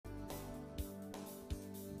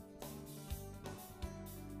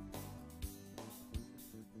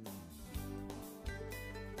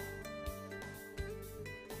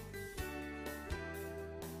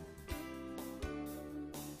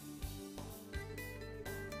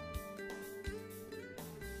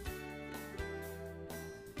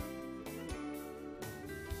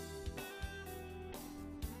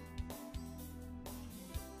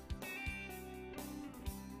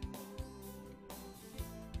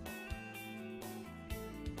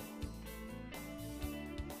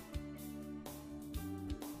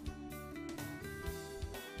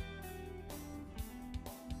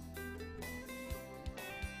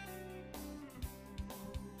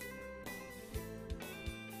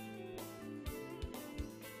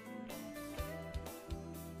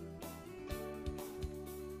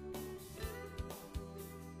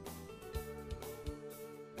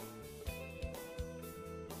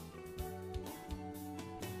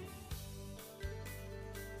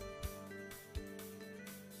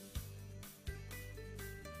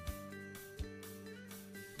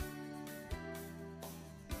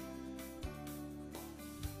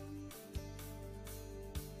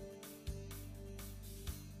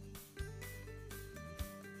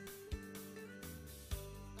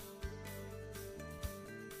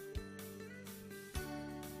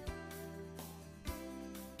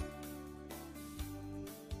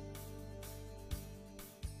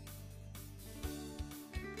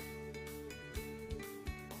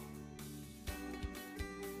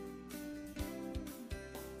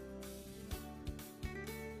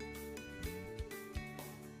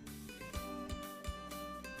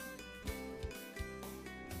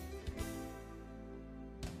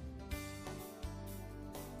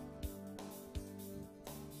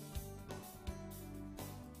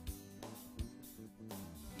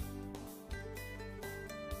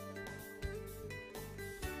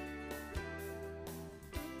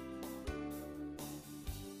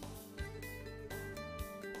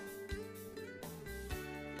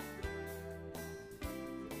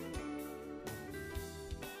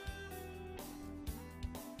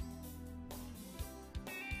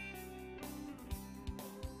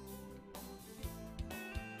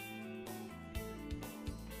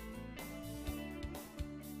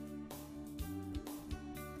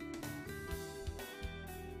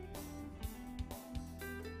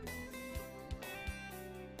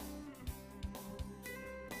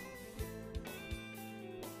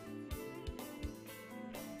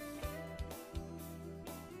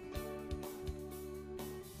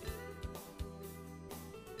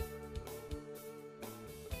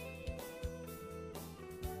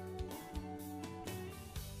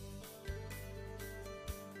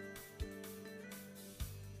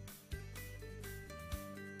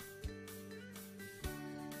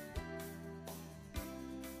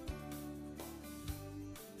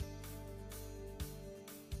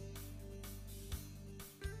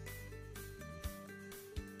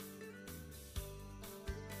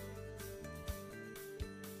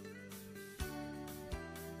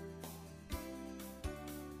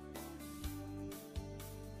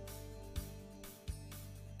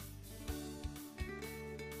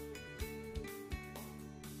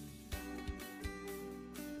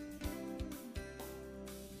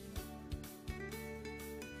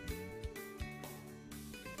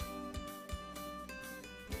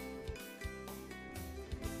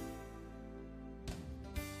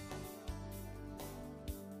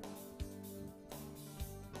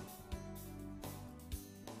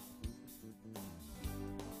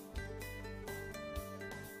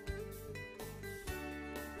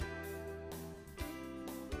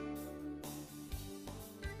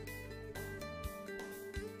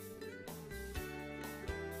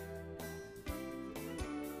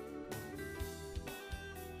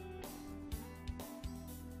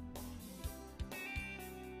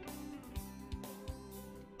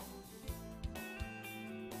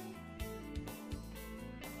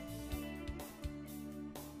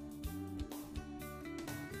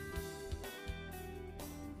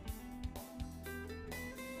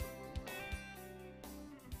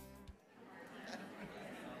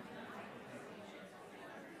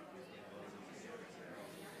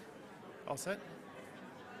All set?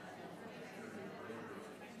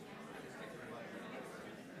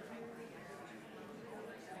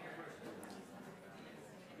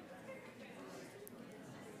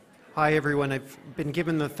 Hi, everyone. I've been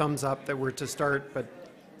given the thumbs up that we're to start, but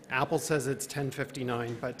Apple says it's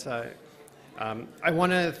 10:59. But I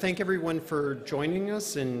want to thank everyone for joining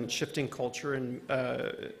us in shifting culture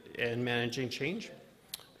and managing change.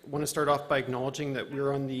 I want to start off by acknowledging that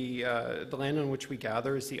we're on the land on which we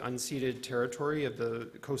gather is the unceded territory of the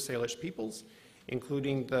Coast Salish peoples,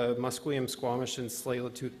 including the Musqueam, Squamish, and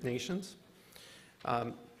Tsleil-Waututh nations.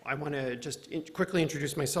 I want to just quickly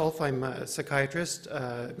introduce myself. I'm a psychiatrist.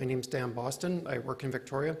 My name's Dan Boston. I work in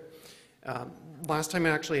Victoria. Last time I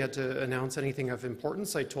actually had to announce anything of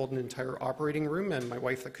importance, I told an entire operating room and my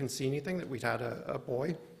wife that couldn't see anything that we'd had a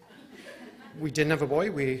boy. We didn't have a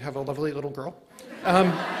boy. We have a lovely little girl.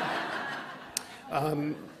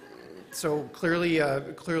 So clearly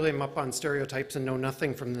I'm up on stereotypes and know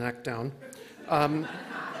nothing from the neck down.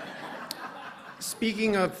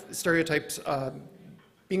 Speaking of stereotypes,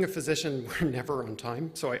 being a physician, we're never on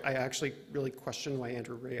time, so I actually really question why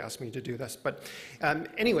Andrew Ray asked me to do this. But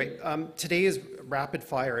anyway, today is rapid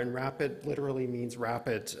fire, and rapid literally means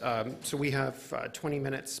rapid. So we have 20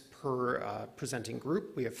 minutes per presenting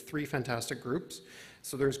group. We have 3 fantastic groups.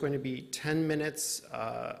 So there's going to be 10 minutes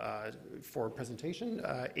for presentation,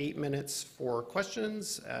 8 minutes for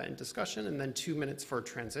questions and discussion, and then 2 minutes for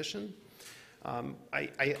transition.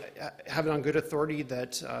 I have it on good authority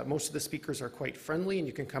that most of the speakers are quite friendly and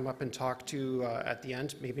you can come up and talk to at the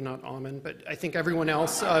end, maybe not Aman, but I think everyone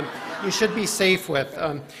else you should be safe with.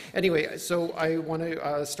 Anyway, so I want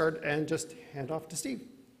to start and just hand off to Steve.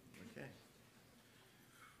 Okay.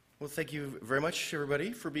 Well, thank you very much,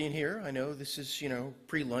 everybody, for being here. I know this is,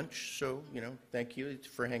 pre-lunch, so, thank you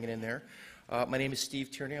for hanging in there. My name is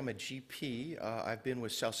Steve Tierney. I'm a GP. I've been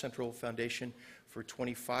with South Central Foundation for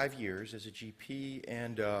 25 years as a GP,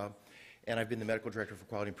 and I've been the medical director for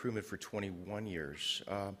quality improvement for 21 years.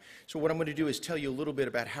 So what I'm going to do is tell you a little bit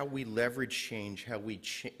about how we leverage change, how we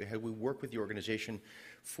work with the organization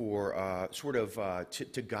for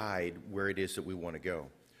to guide where it is that we want to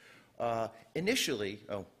go. Initially,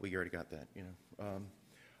 oh, well, you already got that,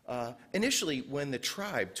 initially, when the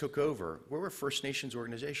tribe took over, we're a First Nations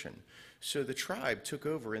organization. So the tribe took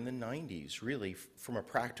over in the 90s, really, from a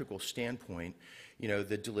practical standpoint,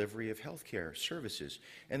 the delivery of healthcare services.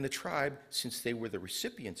 And the tribe, since they were the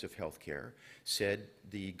recipients of healthcare, said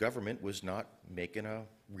the government was not making a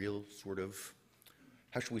real sort of,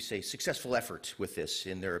 how should we say, successful effort with this,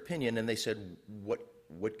 in their opinion. And they said, what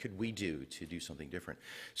could we do to do something different?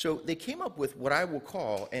 So they came up with what I will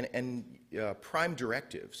call prime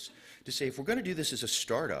directives to say, if we're going to do this as a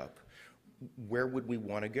startup, where would we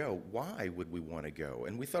want to go? Why would we want to go?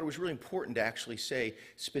 And we thought it was really important to actually say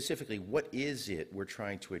specifically, what is it we're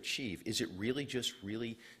trying to achieve? Is it really just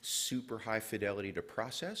really super high fidelity to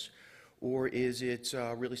process? Or is it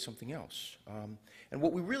really something else? And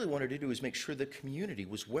what we really wanted to do is make sure the community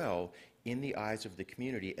was well in the eyes of the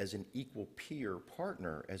community as an equal peer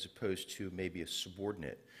partner, as opposed to maybe a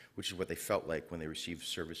subordinate, which is what they felt like when they received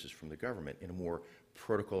services from the government in a more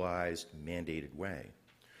protocolized, mandated way.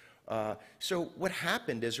 So what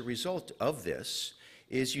happened as a result of this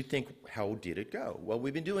is you think, how did it go? Well,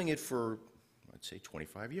 we've been doing it for, I'd say,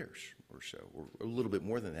 25 years or so, or a little bit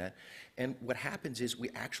more than that. And what happens is we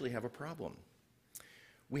actually have a problem.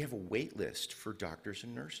 We have a wait list for doctors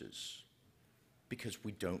and nurses because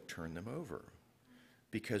we don't turn them over.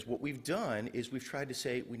 Because what we've done is we've tried to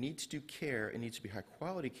say we need to do care, it needs to be high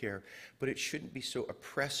quality care, but it shouldn't be so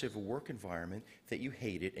oppressive a work environment that you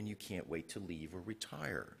hate it and you can't wait to leave or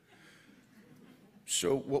retire.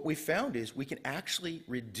 So what we found is we can actually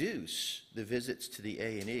reduce the visits to the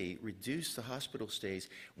A&E, reduce the hospital stays,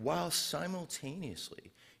 while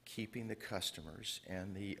simultaneously keeping the customers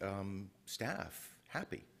and the staff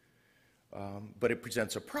happy. But it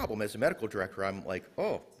presents a problem. As a medical director, I'm like,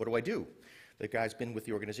 oh, what do I do? The guy's been with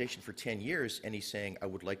the organization for 10 years, and he's saying, I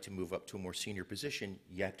would like to move up to a more senior position,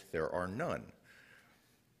 yet there are none.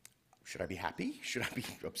 Should I be happy? Should I be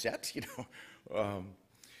upset?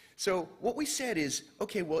 So what we said is,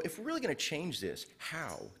 okay, well, if we're really going to change this,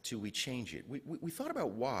 how do we change it? We thought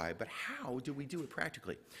about why, but how do we do it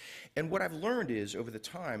practically? And what I've learned is, over the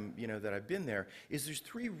time that I've been there, is there's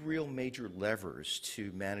 3 real major levers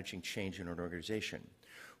to managing change in an organization.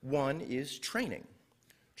 One is training.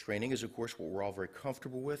 Training is, of course, what we're all very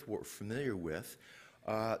comfortable with, what we're familiar with.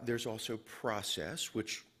 There's also process,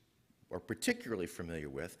 which we're particularly familiar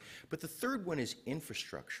with. But the third one is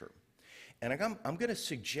infrastructure. And I'm going to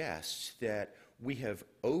suggest that we have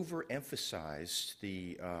overemphasized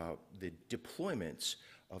the deployments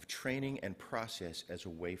of training and process as a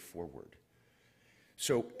way forward.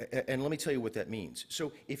 So, and let me tell you what that means.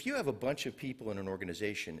 So if you have a bunch of people in an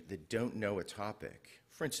organization that don't know a topic,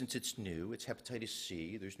 for instance, it's new, it's hepatitis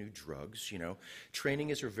C, there's new drugs, training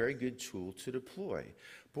is a very good tool to deploy.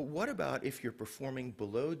 But what about if you're performing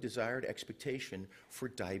below desired expectation for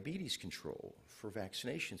diabetes control, for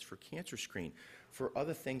vaccinations, for cancer screen, for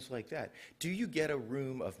other things like that? Do you get a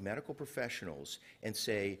room of medical professionals and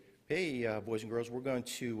say, hey, boys and girls, we're going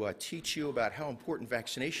to teach you about how important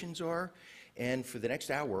vaccinations are, and for the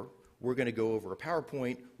next hour, we're going to go over a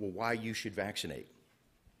PowerPoint, why you should vaccinate.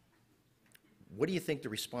 What do you think the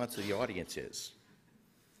response of the audience is?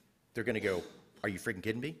 They're going to go, are you freaking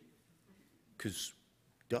kidding me? Because,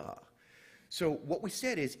 duh. So what we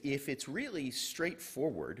said is, if it's really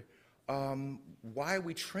straightforward, why are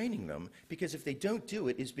we training them? Because if they don't do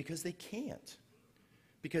it, it's because they can't.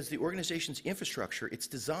 Because the organization's infrastructure, its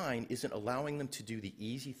design, isn't allowing them to do the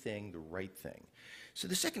easy thing, the right thing. So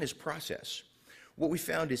the second is process. What we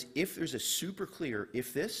found is, if there's a super clear,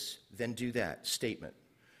 if this, then do that statement,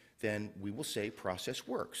 then we will say process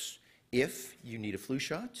works. If you need a flu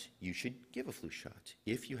shot, you should give a flu shot.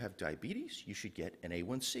 If you have diabetes, you should get an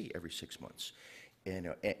A1C every 6 months.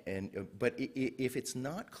 But if it's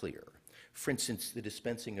not clear, for instance, the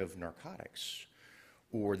dispensing of narcotics,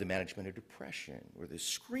 or the management of depression, or the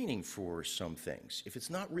screening for some things, if it's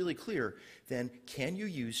not really clear, then can you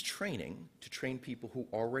use training to train people who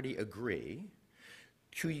already agree?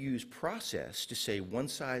 Can you use process to say one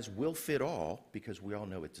size will fit all, because we all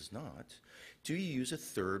know it does not? Do you use a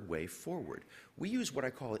third way forward? We use what I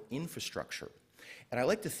call infrastructure. And I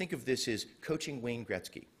like to think of this as coaching Wayne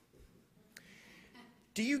Gretzky.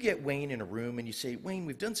 Do you get Wayne in a room and you say, Wayne,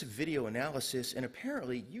 we've done some video analysis, and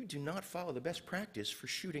apparently you do not follow the best practice for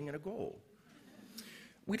shooting at a goal.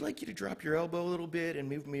 We'd like you to drop your elbow a little bit and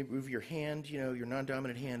move your hand, your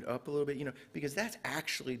non-dominant hand up a little bit, because that's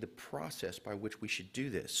actually the process by which we should do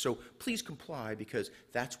this. So please comply, because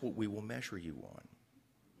that's what we will measure you on.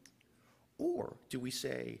 Or do we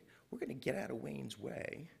say, we're going to get out of Wayne's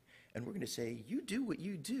way, and we're going to say, you do what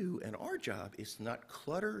you do, and our job is to not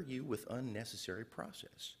clutter you with unnecessary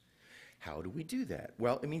process. How do we do that?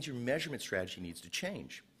 Well, it means your measurement strategy needs to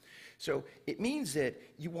change. So it means that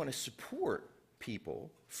you want to support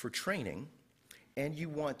people for training, and you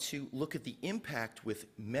want to look at the impact with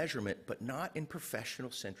measurement, but not in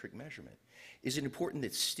professional-centric measurement. Is it important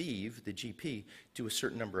that Steve, the GP, do a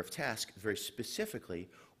certain number of tasks very specifically,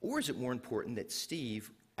 or is it more important that Steve,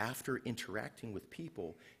 after interacting with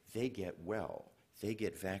people, they get well, they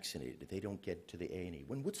get vaccinated, they don't get to the A&E?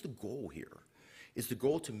 What's the goal here? Is the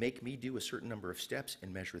goal to make me do a certain number of steps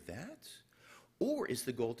and measure that? Or is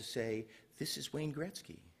the goal to say, this is Wayne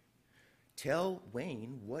Gretzky. Tell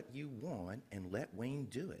Wayne what you want and let Wayne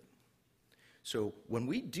do it. So when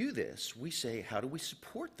we do this, we say, how do we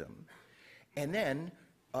support them? And then,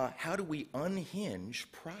 how do we unhinge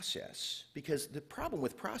process? Because the problem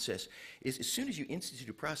with process is, as soon as you institute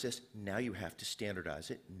a process, now you have to standardize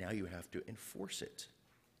it, now you have to enforce it.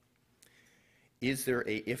 Is there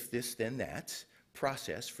a if this then that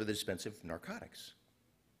process for the dispense of narcotics?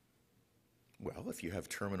 Well, if you have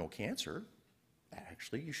terminal cancer,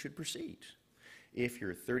 actually you should proceed. If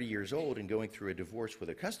you're 30 years old and going through a divorce with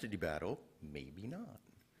a custody battle, maybe not.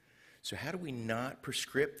 So how do we not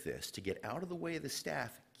prescript this to get out of the way of the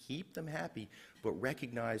staff, keep them happy, but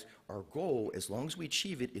recognize our goal, as long as we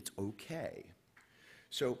achieve it, it's okay.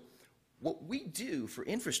 So what we do for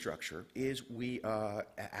infrastructure is we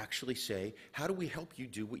actually say, how do we help you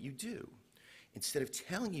do what you do? Instead of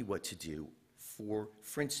telling you what to do,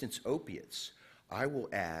 for instance, opiates, I will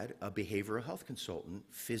add a behavioral health consultant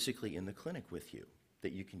physically in the clinic with you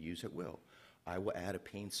that you can use at will. I will add a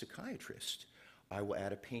pain psychiatrist. I will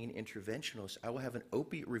add a pain interventionist. I will have an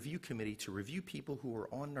opiate review committee to review people who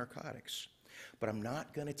are on narcotics. But I'm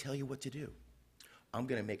not going to tell you what to do. I'm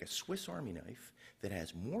going to make a Swiss Army knife that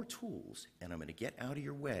has more tools, and I'm going to get out of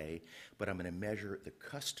your way, but I'm going to measure the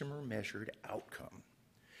customer-measured outcome.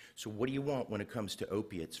 So what do you want when it comes to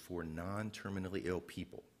opiates for non-terminally ill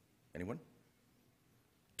people? Anyone?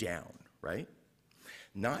 Down, right?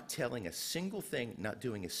 Not telling a single thing, not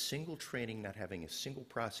doing a single training, not having a single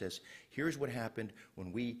process. Here's what happened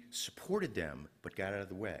when we supported them but got out of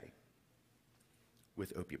the way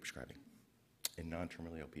with opiate prescribing in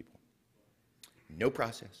non-terminally ill people. No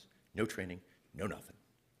process, no training, no nothing.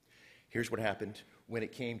 Here's what happened when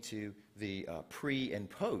it came to the pre and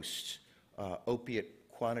post opiate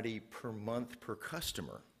quantity per month per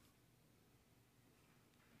customer.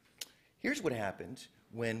 Here's what happened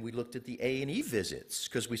when we looked at the A&E visits,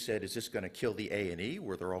 because we said, is this going to kill the A&E,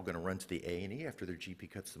 where they're all going to run to the A&E after their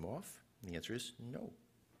GP cuts them off? And the answer is no.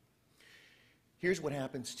 Here's what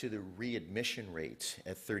happens to the readmission rate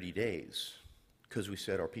at 30 days, because we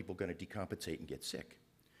said, are people going to decompensate and get sick?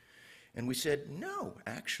 And we said, no,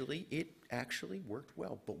 actually, it actually worked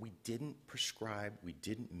well, but we didn't prescribe, we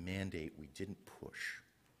didn't mandate, we didn't push.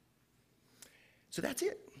 So that's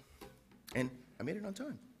it. And I made it on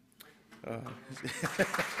time.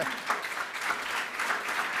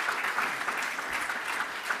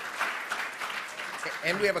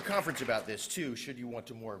 And we have a conference about this, too, should you want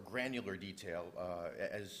to more granular detail.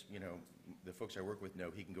 As, you know, the folks I work with know,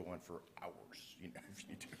 he can go on for hours, you know, if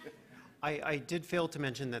you do. I did fail to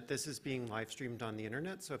mention that this is being live streamed on the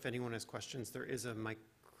internet, so if anyone has questions, there is a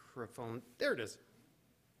microphone. There it is.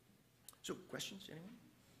 So, questions, anyone?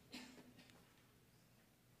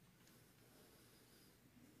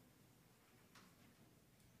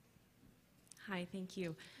 Hi, thank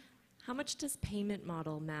you. How much does payment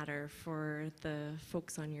model matter for the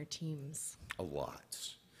folks on your teams? A lot.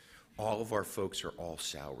 All of our folks are all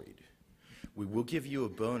salaried. We will give you a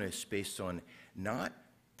bonus based on not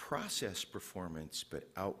process performance, but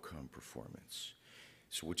outcome performance,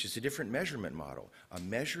 so which is a different measurement model.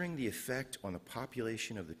 Measuring the effect on the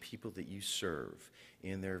population of the people that you serve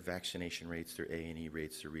in their vaccination rates, their A&E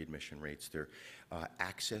rates, their readmission rates, their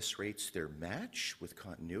access rates, their match with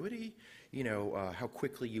continuity, you know, how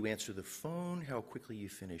quickly you answer the phone, how quickly you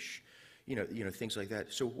finish, you know, things like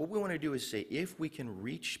that. So what we want to do is say, if we can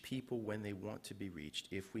reach people when they want to be reached,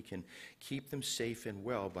 if we can keep them safe and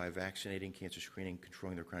well by vaccinating, cancer screening,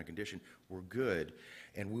 controlling their chronic condition, we're good.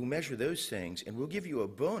 And we'll measure those things, and we'll give you a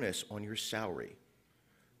bonus on your salary.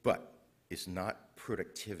 But it's not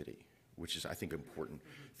productivity, which is, I think, an important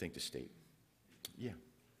thing to state. Yeah.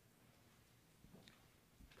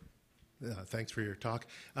 Thanks for your talk.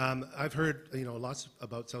 I've heard, you know, lots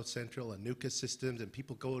about South Central and NUCA systems, and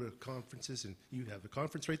people go to conferences, and you have a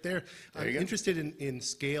conference right there. There I'm you go. interested in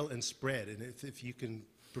scale and spread, and if you can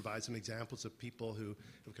provide some examples of people who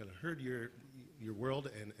have kind of heard your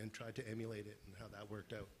world and tried to emulate it and how that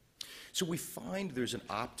worked out. So we find there's an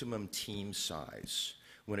optimum team size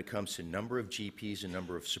when it comes to number of GPs and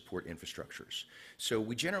number of support infrastructures. So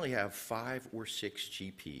we generally have 5 or 6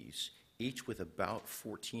 GPs, each with about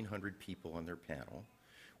 1,400 people on their panel.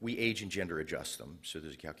 We age and gender adjust them, so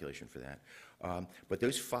there's a calculation for that. But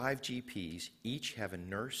those 5 GPs each have a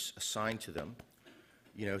nurse assigned to them,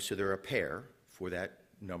 you know, so they're a pair for that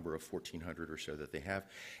number of 1,400 or so that they have,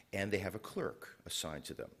 and they have a clerk assigned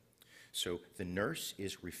to them. So the nurse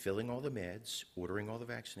is refilling all the meds, ordering all the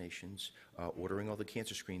vaccinations, ordering all the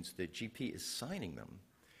cancer screens. The GP is signing them,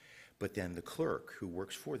 but then the clerk who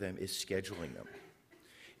works for them is scheduling them.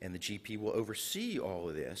 And the GP will oversee all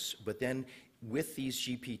of this, but then with these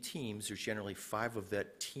GP teams, there's generally 5 of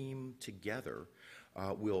that team together.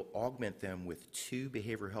 We'll augment them with 2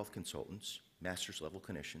 behavioral health consultants, master's level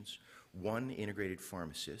clinicians, 1 integrated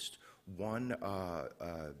pharmacist, 1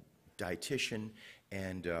 dietitian,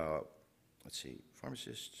 and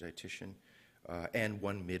pharmacist, dietitian, and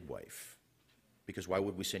 1 midwife. Because why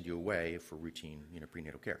would we send you away for routine, you know,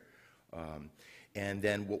 prenatal care? And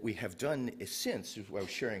then what we have done is since, what I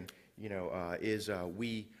was sharing, you know,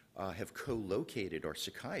 we have co-located our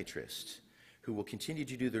psychiatrists who will continue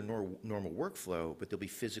to do their normal workflow, but they'll be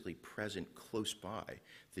physically present close by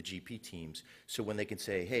the GP teams. So when they can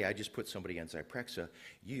say, hey, I just put somebody on Zyprexa,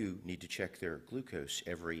 you need to check their glucose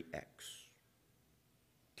every X.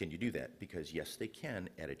 Can you do that? Because yes, they can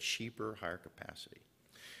at a cheaper, higher capacity.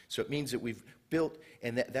 So it means that we've built,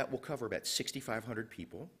 and that will cover about 6,500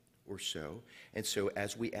 people or so. And so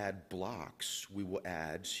as we add blocks, we will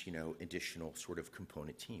add, you know, additional sort of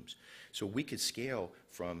component teams. So we could scale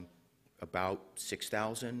from about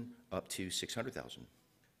 6,000 up to 600,000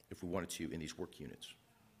 if we wanted to in these work units.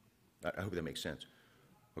 I hope that makes sense.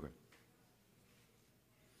 Okay.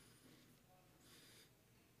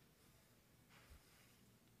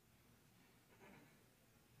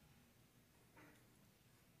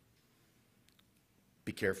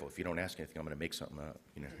 Be careful. If you don't ask anything, I'm going to make something up,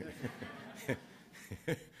 you know.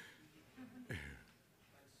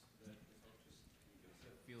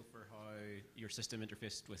 Feel for how your system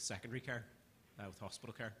interfaced with secondary care, with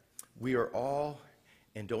hospital care? We are all,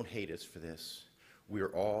 and don't hate us for this, we are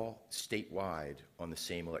all statewide on the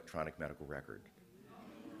same electronic medical record.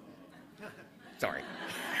 Sorry.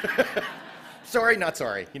 Sorry, not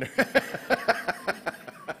sorry, you know.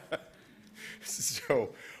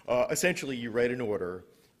 So essentially you write an order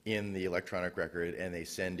in the electronic record and they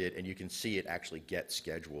send it, and you can see it actually get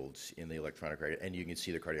scheduled in the electronic record, and you can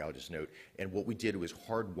see the cardiologist note. And what we did was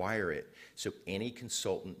hardwire it so any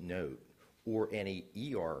consultant note or any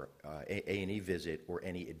ER, A&E visit or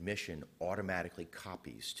any admission automatically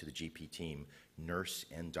copies to the GP team, nurse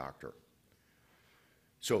and doctor.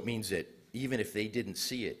 So it means that even if they didn't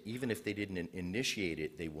see it, even if they didn't initiate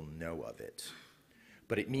it, they will know of it.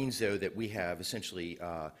 But it means, though, that we have essentially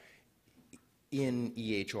in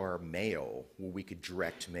EHR mail, where we could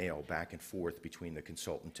direct mail back and forth between the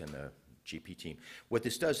consultant and the GP team. What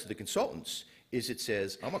this does to the consultants is it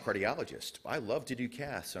says, I'm a cardiologist. I love to do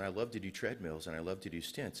caths, and I love to do treadmills, and I love to do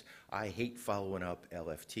stents. I hate following up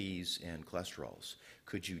LFTs and cholesterols.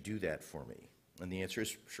 Could you do that for me? And the answer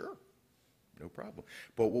is, sure, no problem.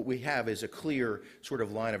 But what we have is a clear sort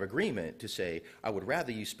of line of agreement to say, I would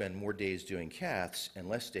rather you spend more days doing caths and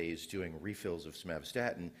less days doing refills of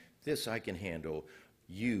somatostatin. This I can handle.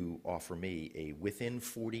 You offer me a within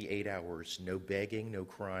 48 hours, no begging, no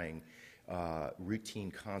crying,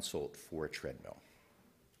 routine consult for a treadmill,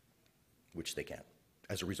 which they can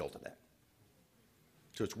as a result of that.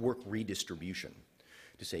 So it's work redistribution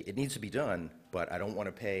to say it needs to be done, but I don't want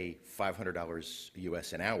to pay $500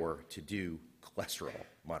 US an hour to do cholesterol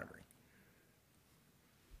monitoring.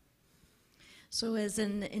 So as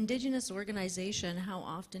an Indigenous organization, how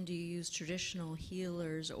often do you use traditional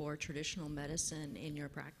healers or traditional medicine in your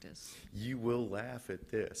practice? You will laugh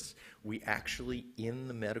at this. We actually, in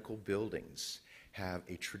the medical buildings, have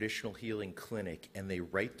a traditional healing clinic, and they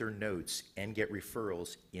write their notes and get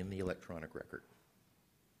referrals in the electronic record.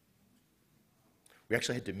 We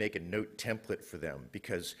actually had to make a note template for them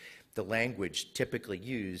because the language typically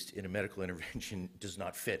used in a medical intervention does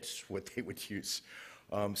not fit what they would use.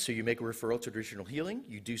 So you make a referral to traditional healing.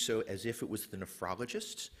 You do so as if it was the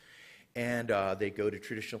nephrologist. And they go to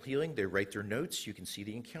traditional healing. They write their notes. You can see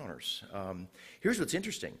the encounters. Here's what's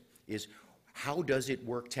interesting is how does it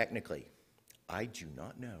work technically? I do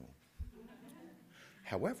not know.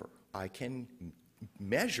 However, I can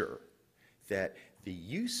measure that the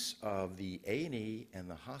use of the A&E and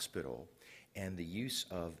the hospital and the use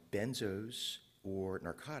of benzos or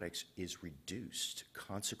narcotics is reduced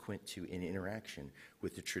consequent to an interaction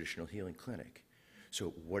with the traditional healing clinic.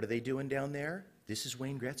 So what are they doing down there? This is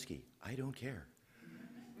Wayne Gretzky. I don't care.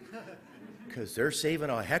 Because they're saving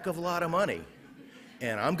a heck of a lot of money.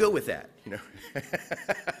 And I'm good with that, you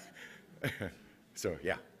know. So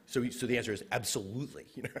yeah. So the answer is absolutely.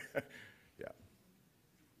 You know. Yeah.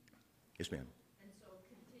 Yes, ma'am.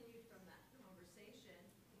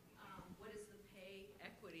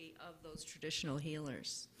 Of those traditional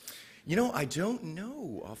healers? You know, I don't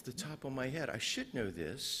know off the top of my head. I should know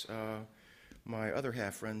this. My other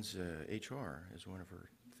half runs HR as one of her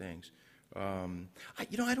things. I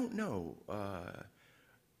don't know.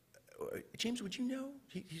 James, would you know?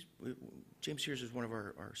 James Sears is one of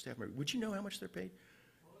our staff members. Would you know how much they're paid?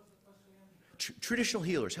 What was the question again? Traditional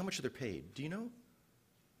healers, how much are they paid? Do you know?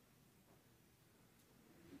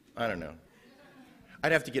 I don't know.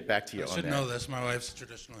 I'd have to get back to you on that. I should know this. My wife's a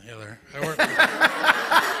traditional healer. I work with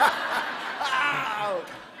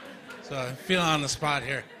so I feel on the spot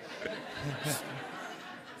here.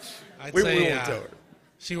 I'd say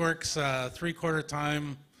she works 3/4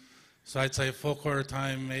 time, so I'd say full quarter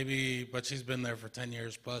time maybe, but she's been there for 10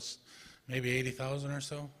 years plus, maybe 80,000 or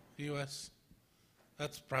so US.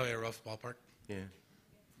 That's probably a rough ballpark. Yeah.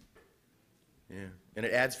 Yeah. And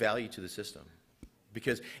it adds value to the system.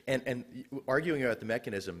 Because, and arguing about the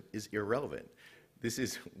mechanism is irrelevant. This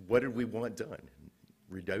is, what did we want done?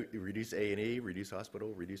 Reduce A&E, reduce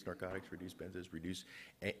hospital, reduce narcotics, reduce benzos, reduce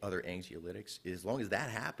other anxiolytics. As long as that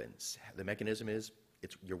happens, the mechanism is,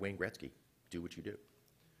 you're Wayne Gretzky. Do what you do.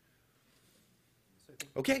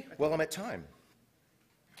 Okay, well, I'm at time.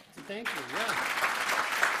 Thank you, yeah.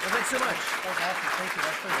 Well, thanks so much. That's awesome. Thank you,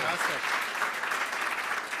 that's fantastic.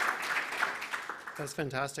 That's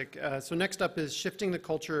fantastic. So next up is shifting the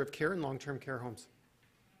culture of care in long-term care homes.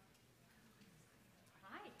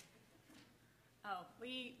 Hi. Oh,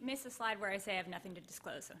 we missed the slide where I say I have nothing to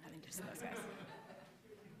disclose, so nothing to disclose, guys.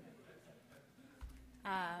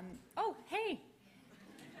 Oh, hey.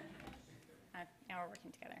 Now we're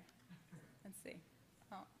working together. Let's see.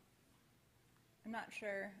 Oh, I'm not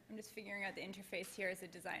sure. I'm just figuring out the interface here as a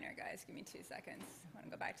designer, guys. Give me 2 seconds. I want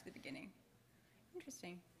to go back to the beginning.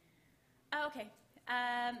 Interesting. Oh, okay.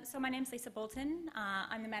 So my name's Lisa Boulton.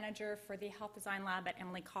 I'm the manager for the Health Design Lab at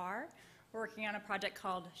Emily Carr. We're working on a project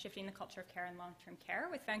called Shifting the Culture of Care in Long-Term Care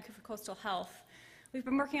with Vancouver Coastal Health. We've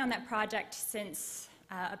been working on that project since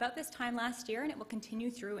about this time last year, and it will continue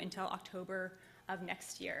through until October of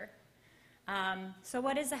next year. So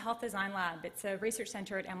what is the Health Design Lab? It's a research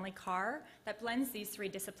center at Emily Carr that blends these 3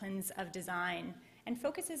 disciplines of design and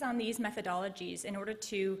focuses on these methodologies in order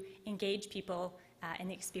to engage people in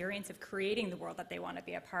the experience of creating the world that they want to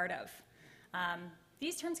be a part of.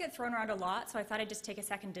 These terms get thrown around a lot, so I thought I'd just take a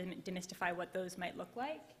second to demystify what those might look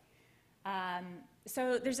like.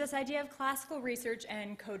 So there's this idea of classical research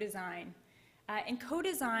and co-design. In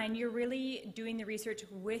co-design, you're really doing the research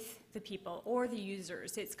with the people or the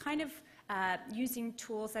users. It's kind of using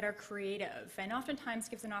tools that are creative and oftentimes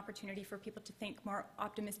gives an opportunity for people to think more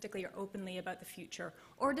optimistically or openly about the future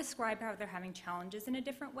or describe how they're having challenges in a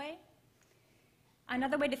different way.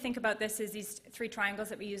 Another way to think about this is these three triangles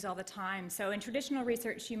that we use all the time. So in traditional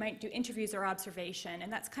research, you might do interviews or observation,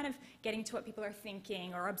 and that's kind of getting to what people are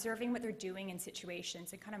thinking or observing what they're doing in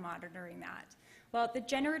situations and kind of monitoring that. Well, the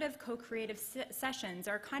generative co-creative sessions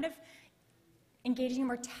are kind of engaging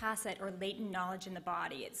more tacit or latent knowledge in the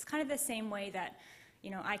body. It's kind of the same way that, you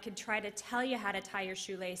know, I could try to tell you how to tie your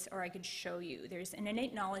shoelace or I could show you. There's an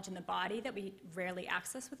innate knowledge in the body that we rarely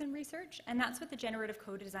access within research, and that's what the generative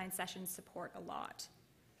co-design sessions support a lot.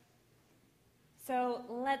 So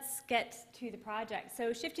let's get to the project.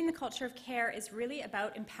 So shifting the culture of care is really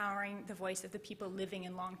about empowering the voice of the people living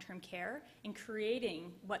in long-term care and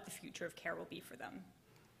creating what the future of care will be for them.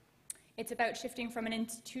 It's about shifting from an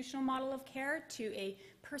institutional model of care to a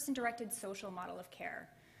person-directed social model of care.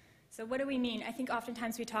 So what do we mean? I think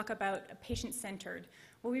oftentimes we talk about patient-centered.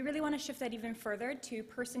 Well, we really want to shift that even further to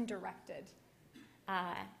person-directed.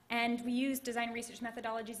 And we use design research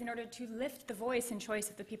methodologies in order to lift the voice and choice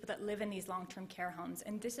of the people that live in these long-term care homes.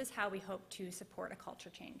 And this is how we hope to support a culture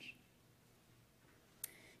change.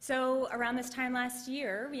 So around this time last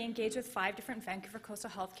year, we engaged with 5 different Vancouver coastal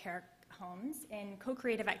health care homes in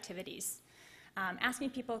co-creative activities,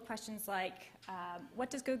 asking people questions like, what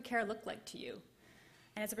does good care look like to you?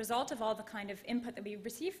 And as a result of all the kind of input that we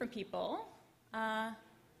received from people,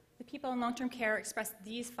 the people in long-term care expressed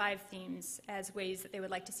these 5 themes as ways that they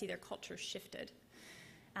would like to see their culture shifted.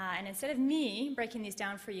 And instead of me breaking these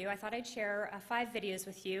down for you, I thought I'd share 5 videos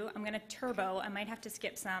with you. I'm going to turbo. I might have to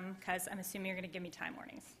skip some because I'm assuming you're going to give me time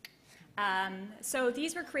warnings. So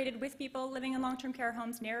these were created with people living in long-term care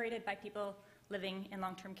homes, narrated by people living in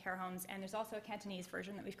long-term care homes, and there's also a Cantonese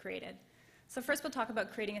version that we've created. So first we'll talk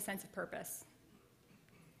about creating a sense of purpose.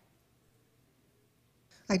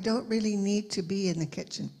 I don't really need to be in the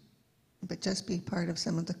kitchen, but just be part of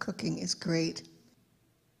some of the cooking is great.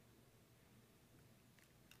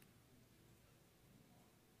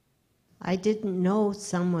 I didn't know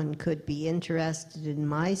someone could be interested in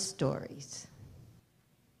my stories.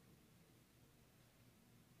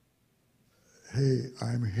 Hey,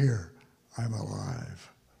 I'm here. I'm alive.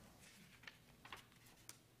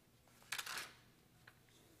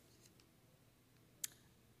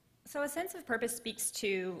 So a sense of purpose speaks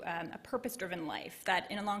to a purpose-driven life, that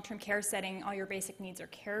in a long-term care setting, all your basic needs are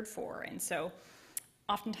cared for. And so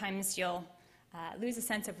oftentimes you'll lose a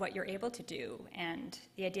sense of what you're able to do, and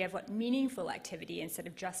the idea of what meaningful activity instead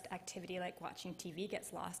of just activity like watching TV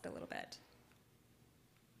gets lost a little bit.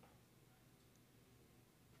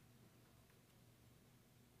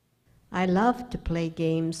 I love to play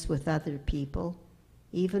games with other people,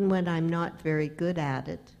 even when I'm not very good at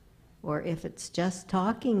it, or if it's just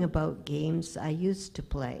talking about games I used to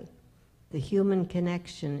play. The human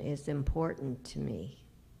connection is important to me.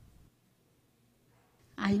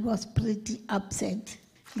 I was pretty upset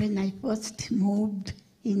when I first moved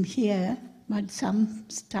in here, but some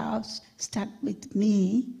staffs stuck with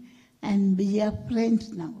me, and we are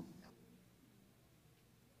friends now.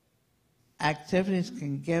 Activities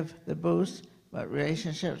can give the boost, but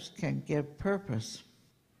relationships can give purpose.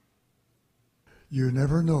 You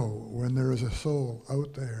never know when there is a soul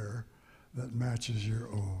out there that matches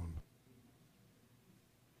your own.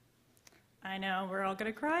 I know, we're all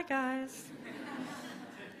gonna cry, guys.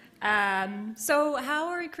 So how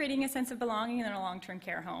are we creating a sense of belonging in a long-term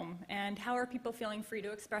care home? And how are people feeling free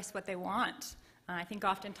to express what they want? I think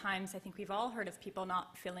oftentimes, we've all heard of people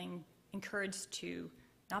not feeling encouraged to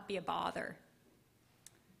not be a bother.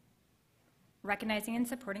 Recognizing and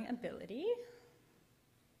supporting ability.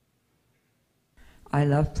 I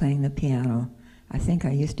love playing the piano. I think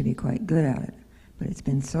I used to be quite good at it, but it's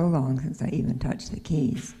been so long since I even touched the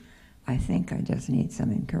keys. I think I just need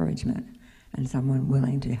some encouragement and someone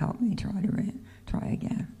willing to help me try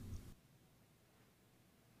again.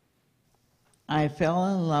 I fell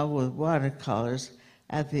in love with watercolors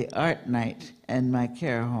at the art night in my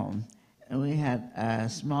care home, and we had a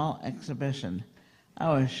small exhibition. I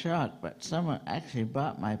was shocked, but someone actually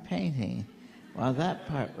bought my painting. While that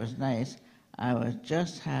part was nice, I was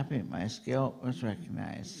just happy my skill was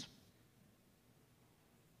recognized.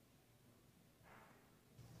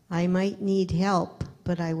 I might need help,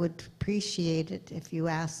 but I would appreciate it if you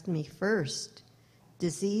asked me first.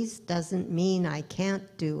 Disease doesn't mean I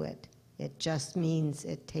can't do it. It just means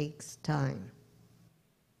it takes time.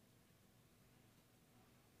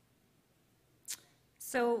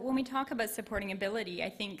 So when we talk about supporting ability, I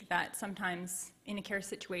think that sometimes in a care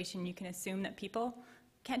situation you can assume that people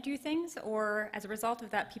can't do things, or as a result of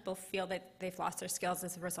that people feel that they've lost their skills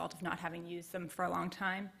as a result of not having used them for a long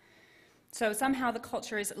time. So somehow the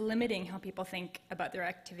culture is limiting how people think about their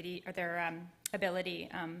activity or their ability,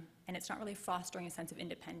 and it's not really fostering a sense of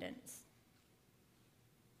independence.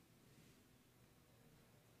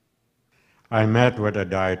 I met with a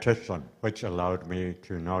dietitian, which allowed me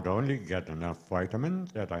to not only get enough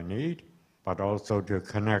vitamins that I need, but also to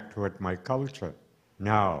connect with my culture.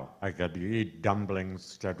 Now I get to eat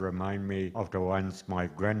dumplings that remind me of the ones my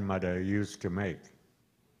grandmother used to make.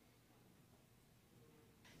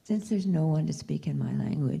 Since there's no one to speak in my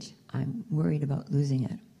language, I'm worried about losing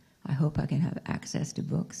it. I hope I can have access to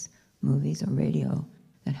books, movies, or radio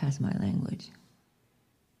that has my language.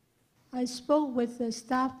 I spoke with a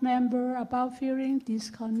staff member about feeling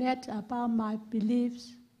disconnect about my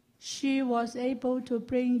beliefs. She was able to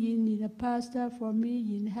bring in a pastor for me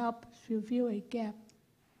and help fulfill a gap.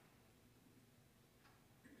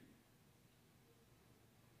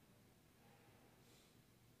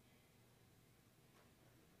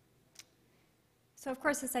 So of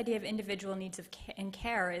course this idea of individual needs and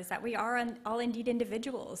care is that we are all indeed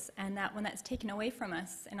individuals, and that when that's taken away from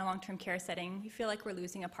us in a long-term care setting, we feel like we're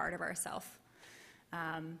losing a part of ourselves,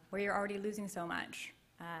 where you're already losing so much.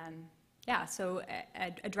 So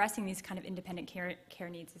addressing these kind of independent care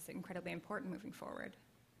needs is incredibly important moving forward.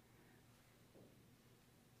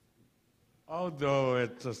 Although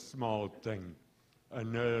it's a small thing, a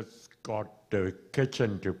nurse got the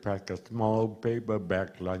kitchen to pack a small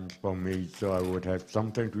paperback lunch for me so I would have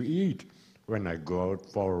something to eat when I go out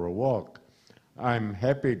for a walk. I'm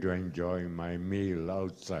happy to enjoy my meal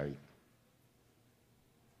outside.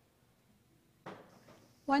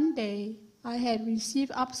 One day, I had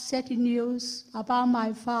received upsetting news about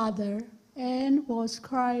my father and was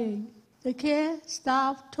crying. The care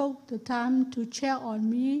staff took the time to check on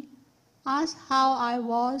me, asked how I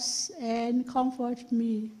was, and comforted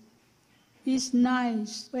me. It's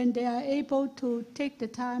nice when they are able to take the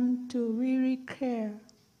time to really care.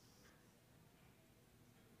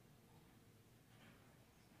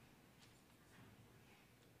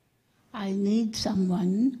 I need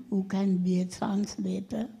someone who can be a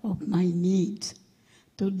translator of my needs,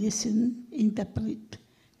 to listen, interpret,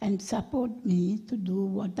 and support me to do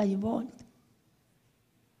what I want.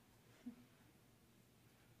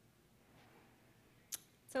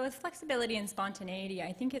 So with flexibility and spontaneity,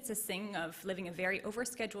 I think it's a thing of living a very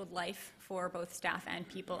overscheduled life for both staff and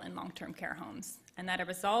people in long-term care homes. And that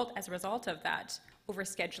as a result of that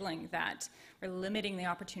overscheduling, that we're limiting the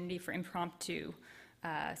opportunity for impromptu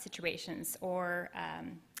situations, or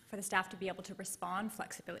for the staff to be able to respond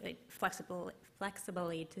flexibly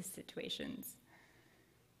to situations.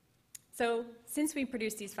 So since we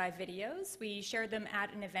produced these 5 videos, we shared them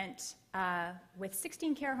at an event with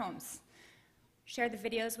 16 care homes. Shared the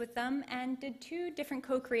videos with them and did 2 different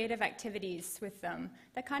co-creative activities with them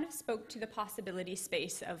that kind of spoke to the possibility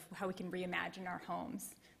space of how we can reimagine our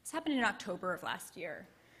homes. This happened in October of last year.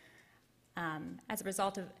 As a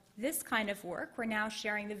result of this kind of work, we're now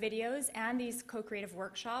sharing the videos and these co-creative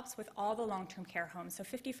workshops with all the long-term care homes, so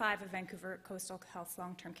 55 of Vancouver Coastal Health's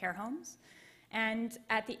long-term care homes. And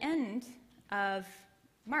at the end of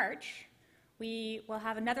March, we will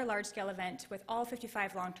have another large-scale event with all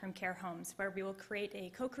 55 long-term care homes, where we will create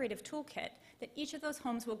a co-creative toolkit that each of those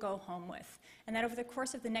homes will go home with. And that over the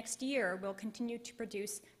course of the next year, we'll continue to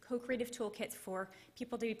produce co-creative toolkits for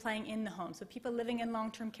people to be playing in the home. So people living in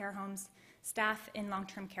long-term care homes, staff in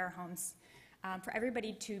long-term care homes, for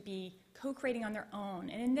everybody to be co-creating on their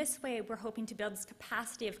own. And in this way, we're hoping to build this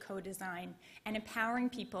capacity of co-design and empowering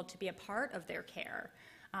people to be a part of their care.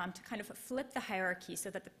 To kind of flip the hierarchy so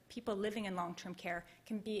that the people living in long-term care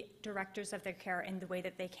can be directors of their care in the way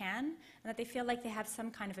that they can, and that they feel like they have some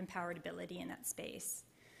kind of empowered ability in that space.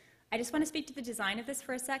 I just want to speak to the design of this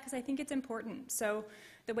for a sec, because I think it's important. So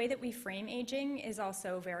the way that we frame aging is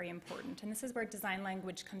also very important, and this is where design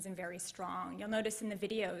language comes in very strong. You'll notice in the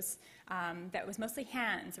videos that it was mostly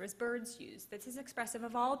hands, there was birds used. This is expressive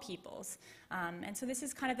of all peoples. And so this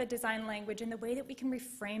is kind of the design language and the way that we can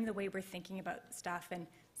reframe the way we're thinking about stuff and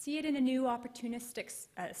see it in a new opportunistic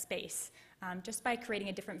space, just by creating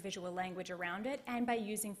a different visual language around it and by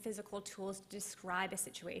using physical tools to describe a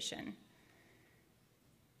situation.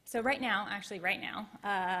 So right now,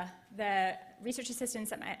 the research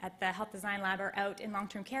assistants at the Health Design Lab are out in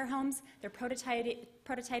long-term care homes. They're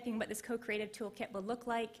prototyping what this co-creative toolkit will look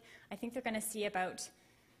like. I think they're going to see about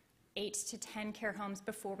 8 to 10 care homes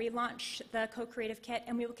before we launch the co-creative kit,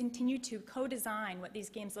 and we will continue to co-design what these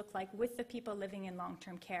games look like with the people living in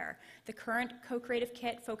long-term care. The current co-creative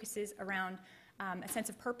kit focuses around a sense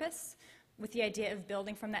of purpose, with the idea of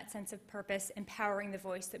building from that sense of purpose, empowering the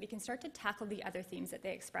voice, so that we can start to tackle the other themes that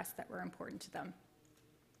they expressed that were important to them.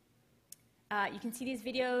 You can see these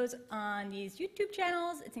videos on these YouTube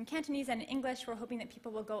channels. It's in Cantonese and in English. We're hoping that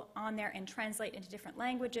people will go on there and translate into different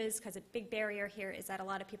languages, because a big barrier here is that a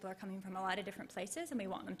lot of people are coming from a lot of different places, and we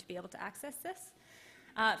want them to be able to access this.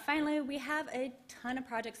 Finally, we have a ton of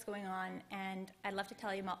projects going on, and I'd love to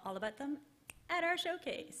tell you all about them at our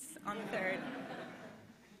showcase on the 3rd.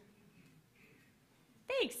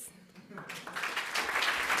 Thanks.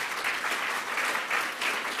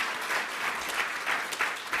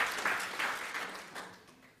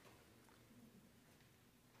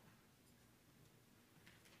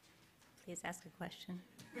 Please ask a question.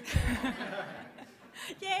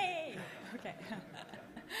 Yay! Okay.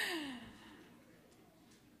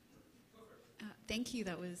 Thank you.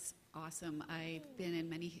 That was awesome. I've been in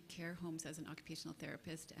many care homes as an occupational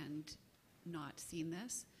therapist and not seen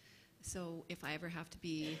this. So if I ever have to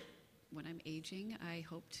be, when I'm aging, I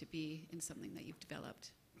hope to be in something that you've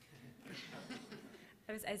developed.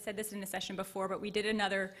 I said this in a session before, but we did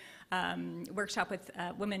another workshop with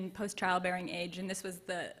women post-childbearing age, and this was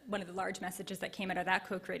one of the large messages that came out of that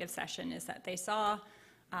co-creative session, is that they saw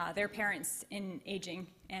their parents in aging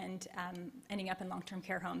and ending up in long-term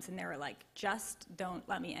care homes, and they were like, just don't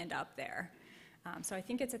let me end up there. So I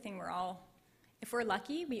think it's a thing we're all, if we're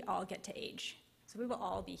lucky, we all get to age. So we will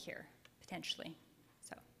all be here, potentially.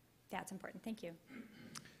 So yeah, it's important. Thank you.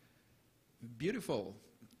 Beautiful.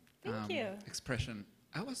 Thank you. Expression.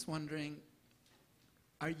 I was wondering,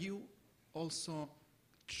 are you also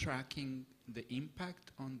tracking the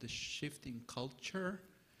impact on the shifting culture?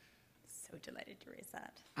 So delighted to raise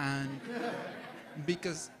that. And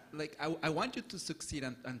because, like, I want you to succeed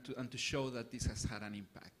and to show that this has had an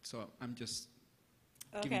impact. So I'm just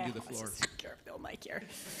giving you the floor. Let's just secure the mic here.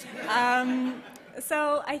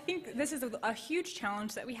 So I think this is a huge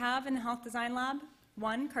challenge that we have in the Health Design Lab.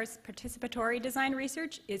 One, participatory design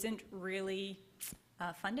research isn't really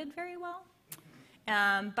funded very well.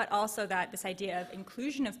 But also that this idea of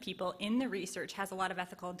inclusion of people in the research has a lot of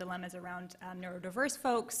ethical dilemmas around neurodiverse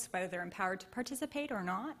folks, whether they're empowered to participate or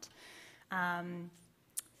not.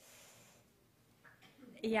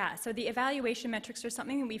 Yeah, so the evaluation metrics are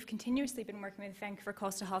something that we've continuously been working with Vancouver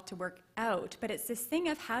Coastal Health to work out, but it's this thing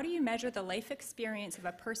of how do you measure the life experience of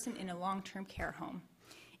a person in a long-term care home?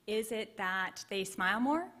 Is it that they smile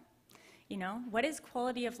more? You know, what is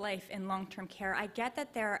quality of life in long-term care? I get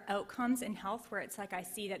that there are outcomes in health where it's like I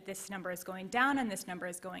see that this number is going down and this number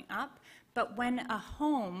is going up, but when a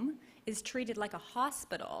home is treated like a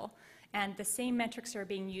hospital and the same metrics are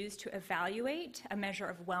being used to evaluate a measure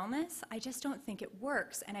of wellness, I just don't think it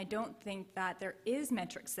works, and I don't think that there is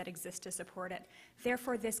metrics that exist to support it.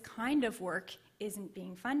 Therefore, this kind of work isn't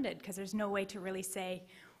being funded because there's no way to really say,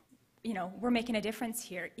 you know, we're making a difference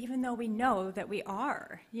here, even though we know that we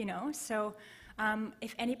are, you know? So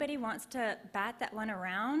if anybody wants to bat that one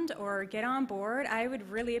around or get on board, I would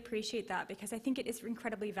really appreciate that, because I think it is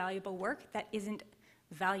incredibly valuable work that isn't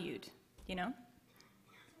valued, you know?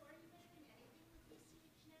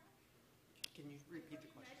 Can you repeat the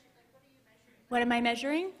question? What am I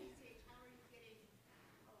measuring?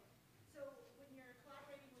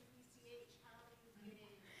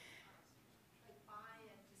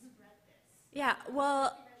 Yeah,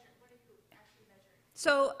 well,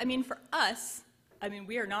 so, I mean, for us, I mean,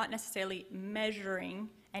 we are not necessarily measuring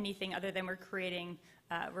anything other than we're creating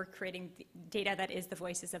data that is the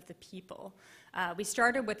voices of the people. We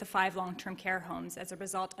started with the 5 long-term care homes as a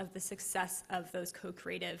result of the success of those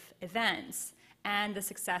co-creative events and the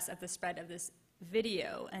success of the spread of this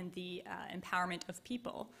video and the empowerment of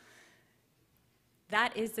people.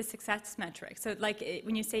 That is the success metric. So like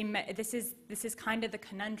when you say this is kind of the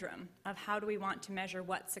conundrum of how do we want to measure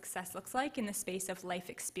what success looks like in the space of life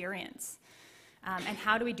experience. And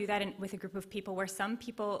how do we do that with a group of people where some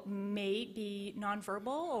people may be nonverbal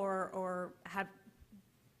or have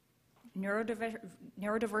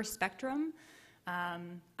neurodiverse spectrum?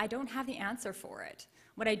 I don't have the answer for it.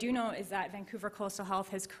 What I do know is that Vancouver Coastal Health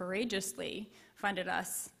has courageously funded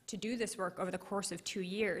us to do this work over the course of 2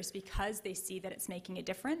 years because they see that it's making a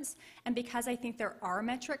difference, and because I think there are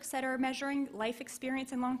metrics that are measuring life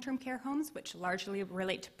experience in long-term care homes, which largely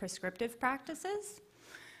relate to prescriptive practices,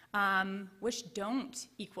 which don't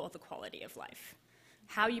equal the quality of life.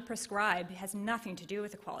 How you prescribe has nothing to do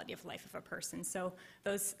with the quality of life of a person. So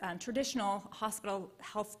those traditional hospital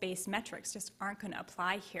health-based metrics just aren't going to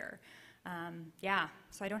apply here. Yeah,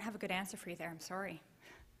 so I don't have a good answer for you there. I'm sorry.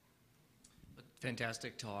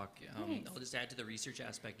 Fantastic talk. Thanks. I'll just add to the research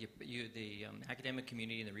aspect. The academic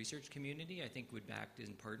community and the research community, I think, would act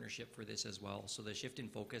in partnership for this as well. So the shift in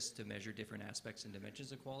focus to measure different aspects and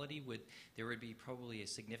dimensions of quality, there would be probably a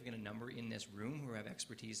significant number in this room who have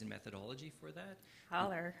expertise in methodology for that.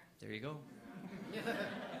 Holler. There you go.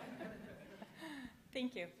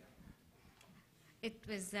 Thank you. It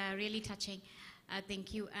was really touching.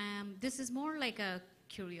 Thank you. This is more like a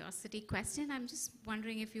curiosity question. I'm just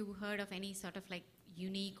wondering if you heard of any sort of like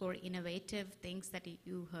unique or innovative things that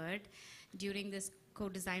you heard during this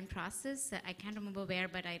co-design process. I can't remember where,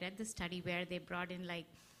 but I read the study where they brought in like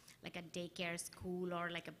a daycare school or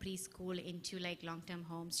like a preschool into like long-term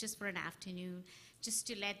homes just for an afternoon, just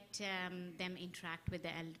to let them interact with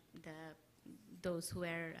those who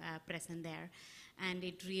were present there. And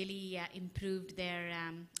it really improved their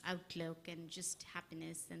outlook and just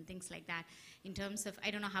happiness and things like that. In terms of,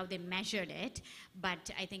 I don't know how they measured it,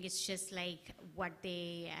 but I think it's just like what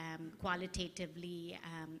they qualitatively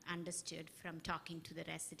understood from talking to the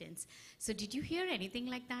residents. So did you hear anything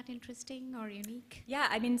like that interesting or unique? Yeah,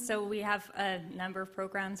 I mean, so we have a number of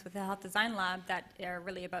programs with the Health Design Lab that are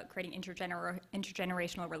really about creating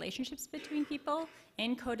intergenerational relationships between people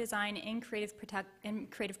in co-design, in creative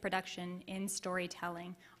production, in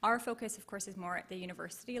storytelling. Our focus, of course, is more at the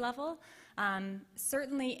university level.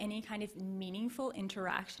 Certainly any kind of meaningful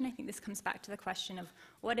interaction, I think this comes back to the question of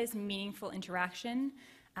what is meaningful interaction?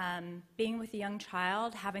 Being with a young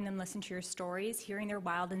child, having them listen to your stories, hearing their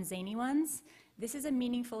wild and zany ones, this is a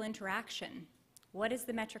meaningful interaction. What is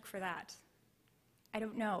the metric for that? I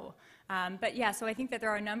don't know. But yeah, so I think that there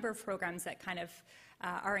are a number of programs that kind of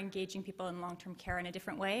are engaging people in long-term care in a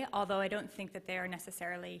different way, although I don't think that they are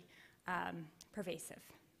necessarily pervasive.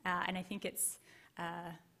 And I think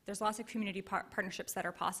there's lots of community partnerships that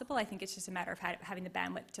are possible. I think it's just a matter of having the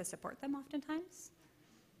bandwidth to support them oftentimes.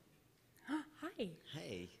 Hi.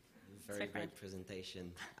 Hey, very great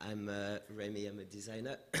presentation. I'm Remy, I'm a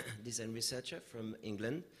designer, design researcher from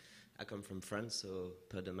England. I come from France, so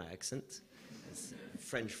pardon my accent. It's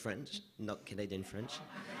French, not Canadian French.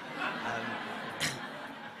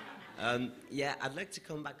 Yeah, I'd like to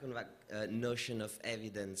come back on that notion of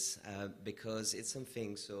evidence because it's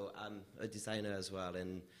something, so I'm a designer as well,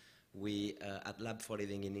 and we, at Lab for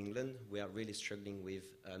Living in England, we are really struggling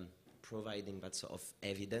with providing that sort of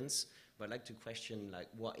evidence. But I'd like to question, like,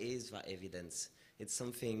 what is that evidence? It's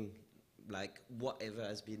something like whatever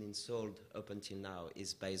has been installed up until now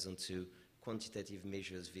is based on quantitative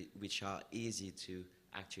measures which are easy to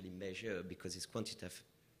actually measure because it's quantitative.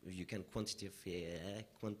 You can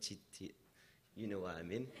you know what I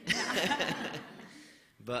mean.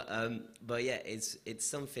 But yeah, it's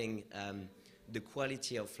something, the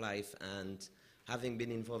quality of life, and having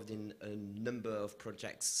been involved in a number of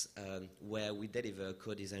projects where we deliver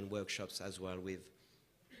co-design workshops as well with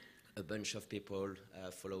a bunch of people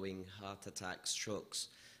following heart attacks, strokes,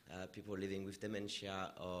 people living with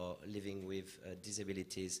dementia or living with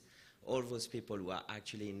disabilities, all those people who are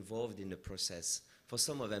actually involved in the process. For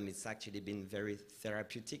some of them, it's actually been very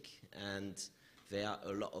therapeutic, and there are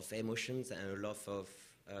a lot of emotions and a lot of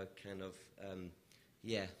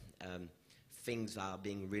things that are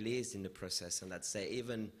being released in the process. And I'd say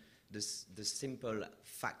even the simple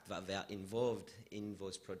fact that they are involved in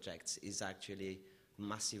those projects is actually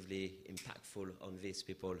massively impactful on these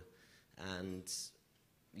people. And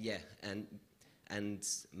yeah, and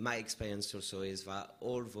my experience also is that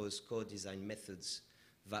all those co-design methods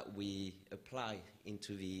that we apply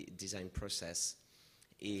into the design process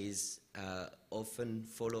is often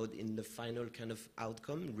followed in the final kind of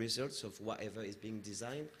outcome, results of whatever is being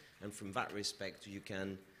designed. And from that respect, you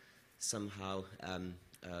can somehow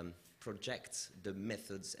project the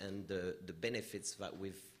methods and the benefits that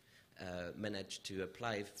we've managed to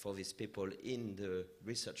apply for these people in the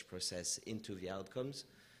research process into the outcomes.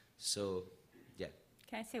 So, yeah.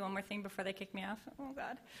 Can I say one more thing before they kick me off? Oh,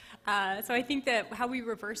 God. So I think that how we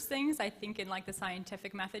reverse things, I think in like the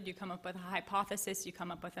scientific method, you come up with a hypothesis, you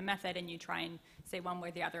come up with a method, and you try and say one way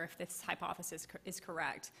or the other if this hypothesis is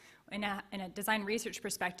correct. In a design research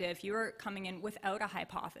perspective, you're coming in without a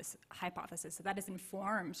hypothesis, so that is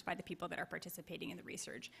informed by the people that are participating in the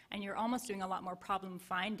research. And you're almost doing a lot more problem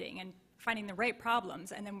finding and finding the right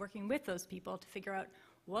problems and then working with those people to figure out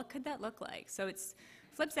what could that look like. So it's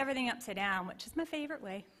flips everything upside down, which is my favorite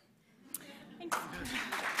way. Thanks.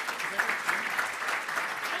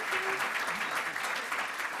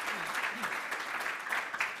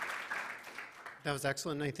 That was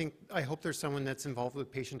excellent. I hope there's someone that's involved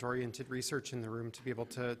with patient-oriented research in the room to be able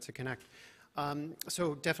to connect.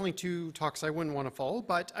 So definitely 2 talks I wouldn't want to follow,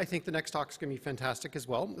 but I think the next talk is going to be fantastic as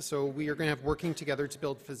well. So we are going to have working together to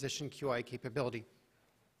build physician QI capability.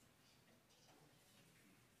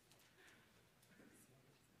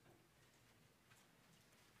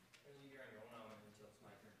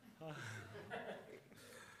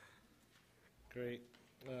 Great.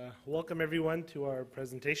 Welcome everyone to our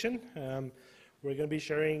presentation. We're going to be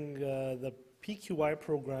sharing the PQI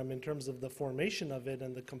program in terms of the formation of it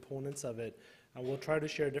and the components of it. And we'll try to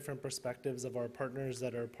share different perspectives of our partners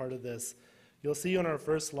that are part of this. You'll see on our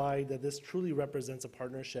first slide that this truly represents a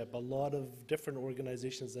partnership. A lot of different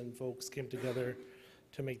organizations and folks came together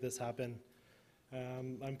to make this happen.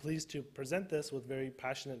 I'm pleased to present this with very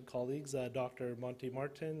passionate colleagues, Dr. Monty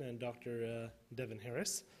Martin and Dr. Devin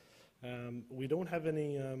Harris. We don't have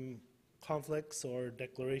any conflicts or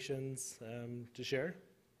declarations to share.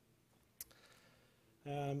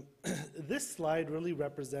 This slide really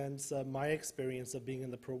represents my experience of being in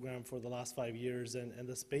the program for the last 5 years and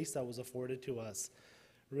the space that was afforded to us.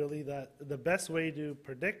 Really, that the best way to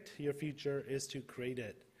predict your future is to create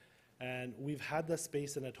it. And we've had the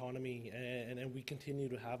space and autonomy, and we continue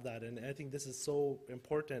to have that. And I think this is so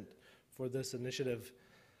important for this initiative.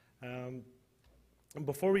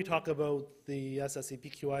 Before we talk about the SSE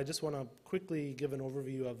PQI, I just want to quickly give an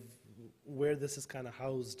overview of where this is kind of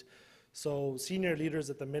housed. So senior leaders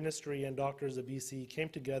at the ministry and doctors of BC came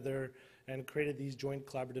together and created these joint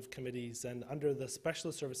collaborative committees. And under the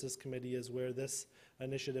Specialist Services Committee is where this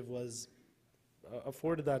initiative was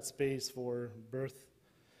afforded that space for birth.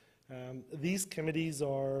 These committees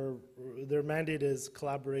their mandate is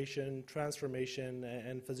collaboration, transformation,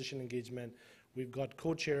 and physician engagement. We've got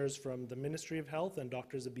co-chairs from the Ministry of Health and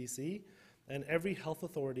Doctors of BC, and every health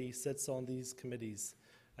authority sits on these committees.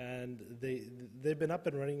 And they've been up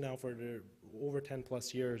and running now for over 10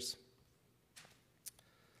 plus years.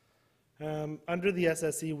 Under the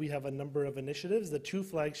SSE, we have a number of initiatives. The 2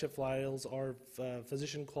 flagship files are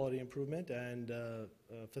physician quality improvement and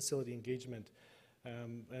facility engagement.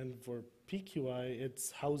 And for PQI,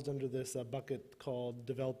 it's housed under this bucket called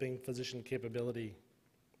Developing Physician Capability.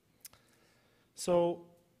 So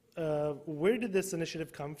where did this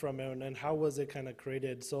initiative come from, and how was it kind of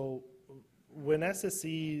created? So when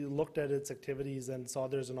SSE looked at its activities and saw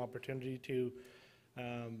there's an opportunity to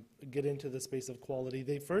get into the space of quality,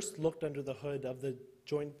 they first looked under the hood of the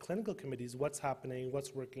joint clinical committees, what's happening,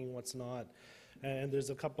 what's working, what's not. And there's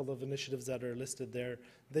a couple of initiatives that are listed there.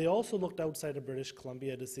 They also looked outside of British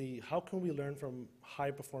Columbia to see how can we learn from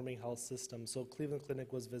high-performing health systems. So Cleveland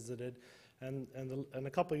Clinic was visited, and a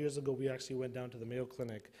couple of years ago we actually went down to the Mayo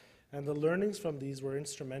Clinic. And the learnings from these were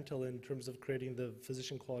instrumental in terms of creating the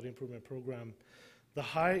Physician Quality Improvement Program. The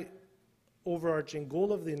high overarching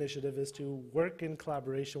goal of the initiative is to work in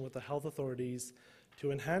collaboration with the health authorities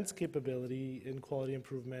to enhance capability in quality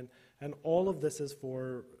improvement, and all of this is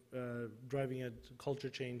for driving a culture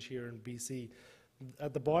change here in BC.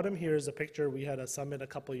 At the bottom here is a picture. We had a summit a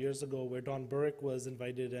couple of years ago where Don Burrick was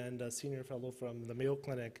invited and a senior fellow from the Mayo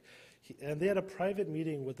Clinic. And they had a private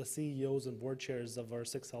meeting with the CEOs and board chairs of our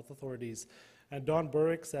 6 health authorities. And Don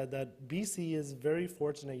Burrick said that BC is very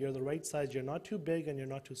fortunate. You're the right size. You're not too big and you're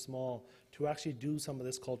not too small to actually do some of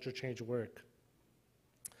this culture change work.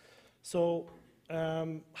 So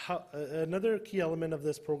another key element of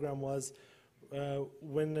this program was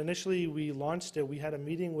when initially we launched it, we had a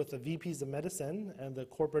meeting with the VPs of medicine and the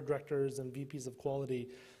corporate directors and VPs of quality.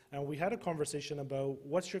 And we had a conversation about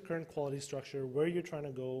what's your current quality structure, where you're trying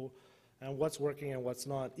to go, and what's working and what's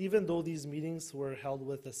not. Even though these meetings were held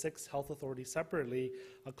with the 6 health authorities separately,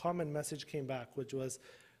 a common message came back, which was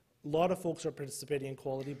a lot of folks are participating in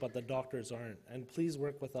quality, but the doctors aren't. And please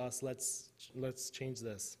work with us. Let's change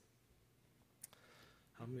this.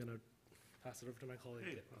 I'm going to pass it over to my colleague.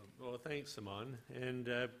 Hey, well, thanks, Aman. And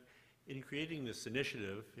in creating this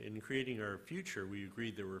initiative, in creating our future, we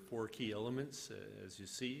agreed there were 4 key elements, as you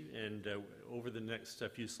see, and over the next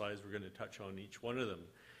few slides, we're going to touch on each one of them.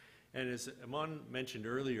 And as Aman mentioned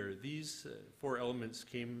earlier, these 4 elements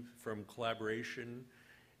came from collaboration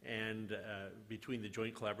and between the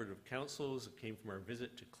Joint Collaborative Councils. It came from our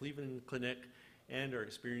visit to Cleveland Clinic and our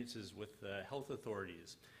experiences with health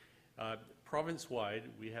authorities. Province-wide,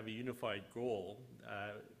 we have a unified goal,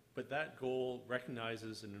 but that goal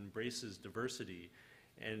recognizes and embraces diversity.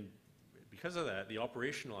 And because of that, the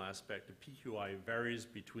operational aspect of PQI varies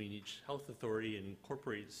between each health authority and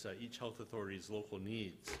incorporates each health authority's local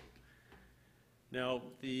needs. Now,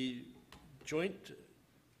 the joint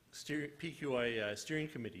PQI steering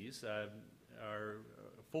committees are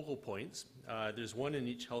focal points. There's one in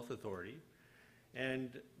each health authority.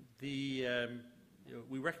 And the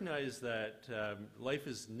we recognize that life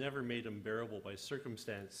is never made unbearable by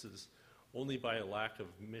circumstances, only by a lack of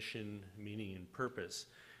mission, meaning, and purpose.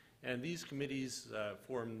 And these committees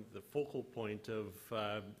form the focal point of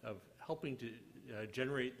helping to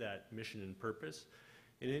generate that mission and purpose.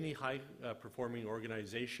 In any high-performing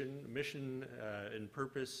organization, mission and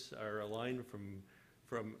purpose are aligned from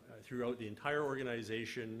throughout the entire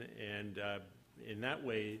organization, and in that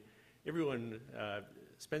way, everyone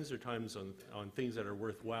spends their times on things that are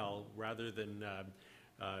worthwhile rather than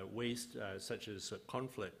waste such as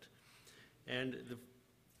conflict. And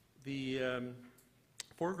the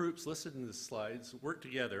 4 groups listed in the slides work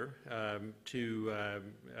together to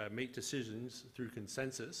make decisions through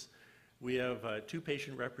consensus. We have 2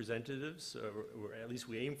 patient representatives, or at least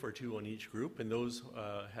we aim for 2 on each group, and those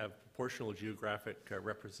have proportional geographic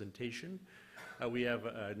representation. We have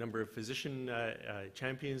a number of physician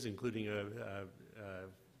champions, including a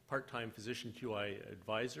part-time physician QI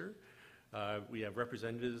advisor. We have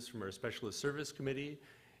representatives from our specialist service committee,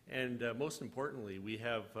 and most importantly, we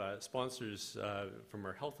have sponsors from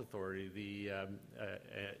our health authority, the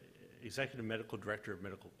Executive Medical Director of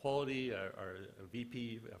Medical Quality, our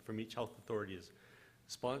VP from each health authority is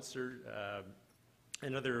sponsored,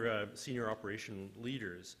 and other senior operation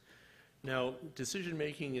leaders. Now,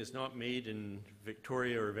 decision-making is not made in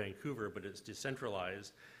Victoria or Vancouver, but it's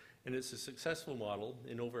decentralized, and it's a successful model.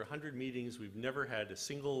 In over 100 meetings, we've never had a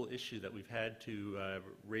single issue that we've had to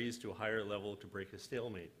raise to a higher level to break a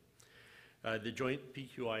stalemate. The Joint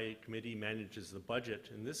PQI Committee manages the budget,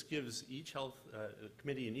 and this gives each health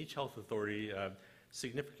committee and each health authority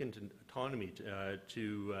significant autonomy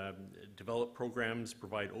to develop programs,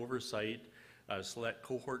 provide oversight, select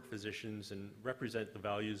cohort physicians, and represent the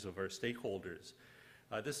values of our stakeholders.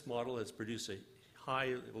 This model has produced a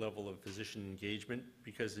high level of physician engagement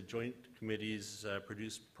because the joint committees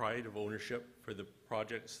produce pride of ownership for the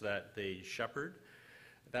projects that they shepherd.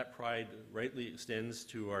 That pride rightly extends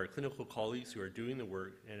to our clinical colleagues who are doing the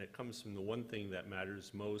work, and it comes from the one thing that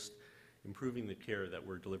matters most, improving the care that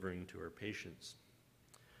we're delivering to our patients.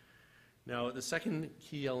 Now, the second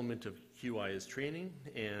key element of QI is training,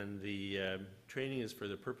 and the training is for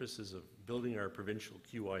the purposes of building our provincial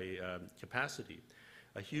QI capacity.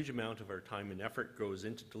 A huge amount of our time and effort goes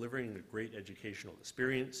into delivering a great educational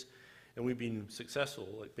experience, and we've been successful.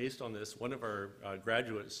 Like, based on this, one of our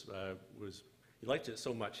graduates he liked it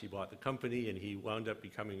so much he bought the company, and he wound up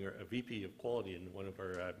becoming a VP of quality in one of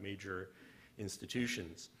our major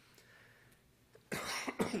institutions.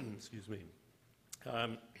 Excuse me.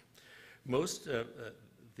 Most of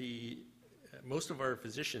our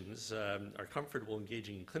physicians are comfortable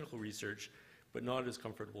engaging in clinical research, but not as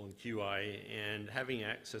comfortable in QI, and having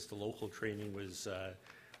access to local training was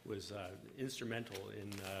instrumental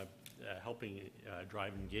in helping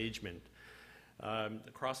drive engagement.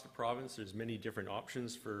 Across the province, there's many different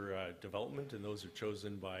options for development, and those are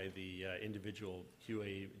chosen by the individual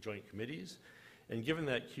QA joint committees. And given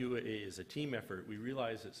that QA is a team effort, we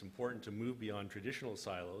realize it's important to move beyond traditional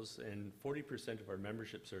silos, and 40% of our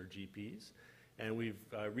memberships are GPs. And we've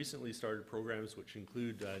recently started programs which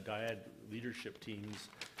include dyad leadership teams,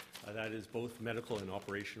 that is both medical and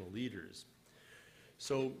operational leaders.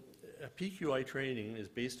 So PQI training is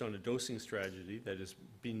based on a dosing strategy that has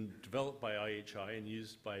been developed by IHI and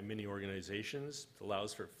used by many organizations. It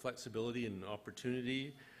allows for flexibility and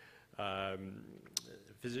opportunity.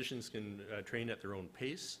 Physicians can train at their own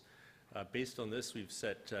pace. Based on this, we've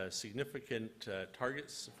set significant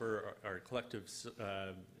targets for our collective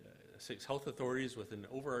 6 health authorities with an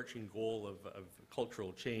overarching goal of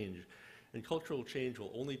cultural change. And cultural change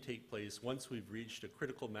will only take place once we've reached a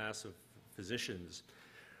critical mass of physicians.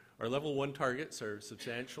 Our level 1 targets are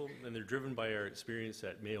substantial, and they're driven by our experience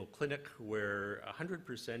at Mayo Clinic, where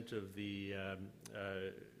 100% of the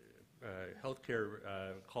healthcare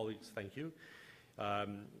colleagues, thank you,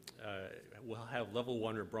 will have level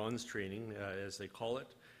 1 or bronze training, as they call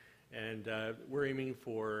it. And we're aiming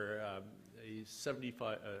for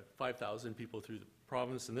 5,000 people through the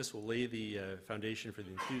province, and this will lay the foundation for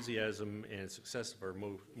the enthusiasm and success of our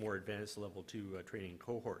more advanced level 2 training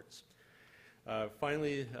cohorts.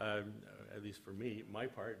 Finally, at least for me, my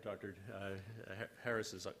part, Dr.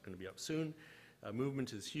 Harris is going to be up soon.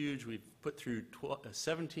 Movement is huge. We've put through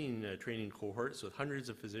 17 training cohorts with hundreds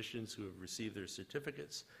of physicians who have received their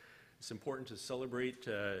certificates. It's important to celebrate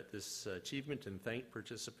this achievement and thank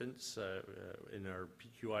participants in our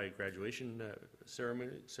PQI graduation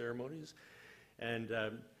ceremonies. And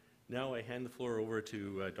now I hand the floor over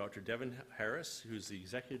to Dr. Devin Harris, who's the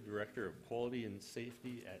Executive Director of Quality and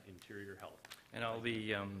Safety at Interior Health. And I'll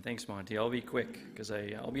be, thanks Monty, I'll be quick because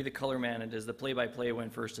I'll be the color man, and as the play-by-play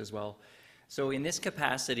went first as well. So in this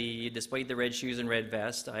capacity, despite the red shoes and red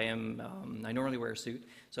vest, I normally wear a suit.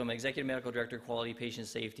 So I'm Executive Medical Director, Quality, Patient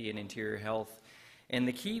Safety, and Interior Health. And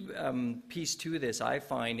the key piece to this, I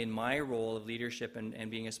find, in my role of leadership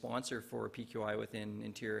and being a sponsor for PQI within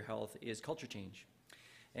Interior Health, is culture change.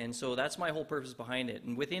 And so that's my whole purpose behind it.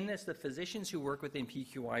 And within this, the physicians who work within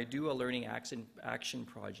PQI do a learning action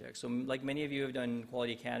project. So like many of you have done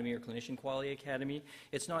Quality Academy or Clinician Quality Academy,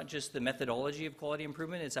 it's not just the methodology of quality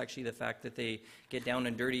improvement, it's actually the fact that they get down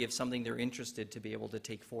and dirty of something they're interested to be able to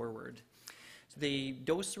take forward. The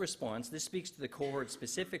dose response, this speaks to the cohort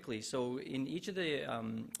specifically. So in each of the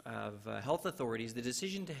health authorities, the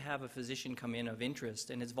decision to have a physician come in of interest,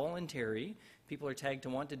 and it's voluntary, people are tagged to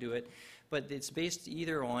want to do it, but it's based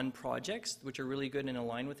either on projects, which are really good and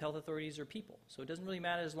align with health authorities, or people. So it doesn't really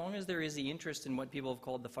matter, as long as there is the interest in what people have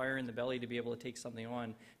called the fire in the belly to be able to take something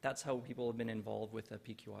on. That's how people have been involved with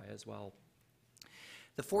PQI as well.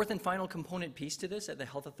 The fourth and final component piece to this at the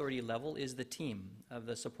health authority level is the team, of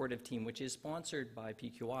the supportive team, which is sponsored by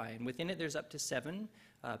PQI. And within it, there's up to 7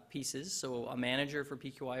 pieces. So a manager for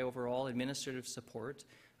PQI overall, administrative support,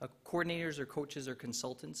 coordinators or coaches or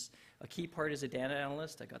consultants. A key part is a data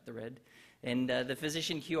analyst, I got the red, and the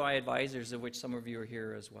physician QI advisors, of which some of you are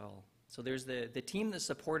here as well. So there's the team that's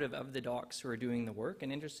supportive of the docs who are doing the work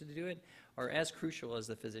and interested to do it, are as crucial as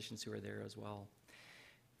the physicians who are there as well.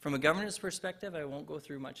 From a governance perspective, I won't go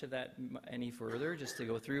through much of that any further, just to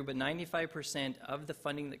go through, but 95% of the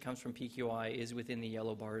funding that comes from PQI is within the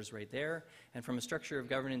yellow bars right there. And from a structure of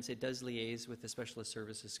governance, it does liaise with the Specialist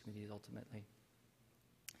Services Committees ultimately.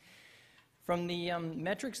 From the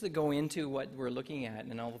metrics that go into what we're looking at,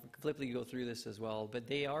 and I'll quickly go through this as well, but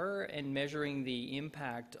they are in measuring the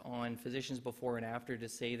impact on physicians before and after to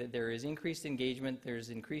say that there is increased engagement, there's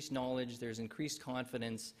increased knowledge, there's increased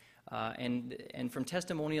confidence, and from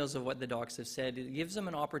testimonials of what the docs have said, it gives them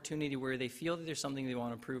an opportunity where they feel that there's something they want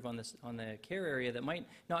to improve on the care area that might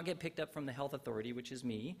not get picked up from the health authority, which is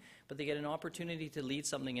me, but they get an opportunity to lead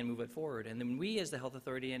something and move it forward. And then we as the health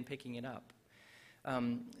authority end picking it up.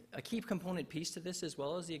 A key component piece to this as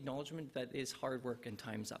well is the acknowledgement that is hard work and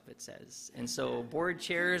time's up, it says. And so board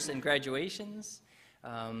chairs and graduations,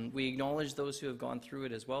 we acknowledge those who have gone through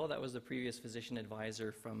it as well. That was the previous physician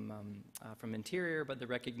advisor from Interior, but the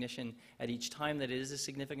recognition at each time that it is a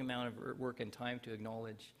significant amount of work and time to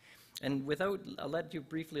acknowledge. And I'll let you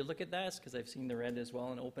briefly look at that because I've seen the red as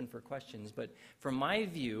well and open for questions. But from my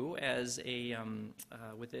view as an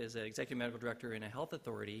executive medical director in a health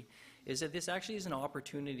authority, is that this actually is an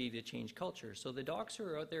opportunity to change culture. So the docs who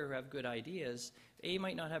are out there who have good ideas, A,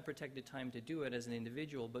 might not have protected time to do it as an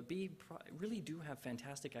individual, but B, really do have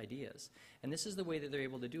fantastic ideas. And this is the way that they're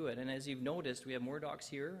able to do it. And as you've noticed, we have more docs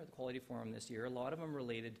here at the Quality Forum this year, a lot of them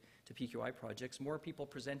related to PQI projects, more people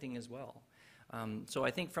presenting as well. So I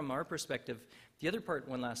think from our perspective, the other part,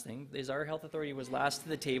 one last thing, is our health authority was last to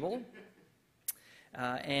the table.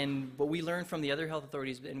 But we learned from the other health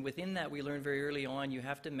authorities, and within that we learned very early on, you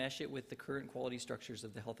have to mesh it with the current quality structures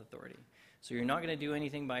of the health authority. So you're not going to do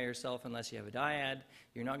anything by yourself unless you have a dyad.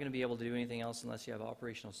 You're not going to be able to do anything else unless you have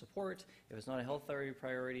operational support. If it's not a health authority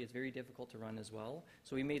priority, it's very difficult to run as well.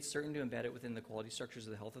 So we made certain to embed it within the quality structures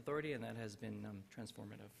of the health authority, and that has been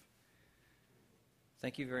transformative.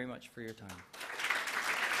 Thank you very much for your time.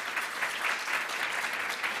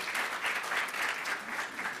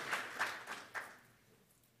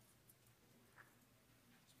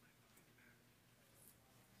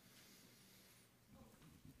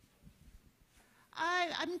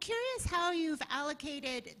 I'm curious how you've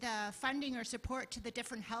allocated the funding or support to the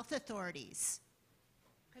different health authorities,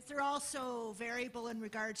 because they're also variable in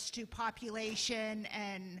regards to population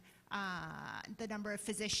and the number of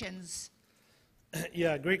physicians.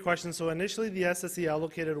 Yeah, great question. So initially the SSE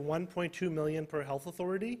allocated $1.2 million per health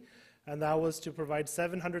authority, and that was to provide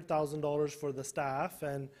 $700,000 for the staff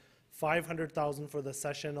and $500,000 for the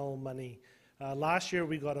sessional money. Last year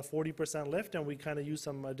we got a 40% lift, and we kind of used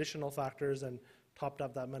some additional factors and topped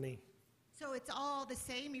up that money. So it's all the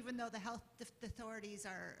same, even though the health authorities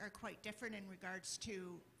are quite different in regards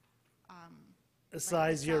to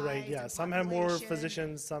Size, you're right, yeah. Some have more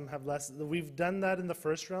physicians, some have less. We've done that in the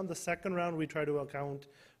first round. The second round, we try to account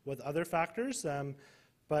with other factors.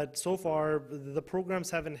 But so far, the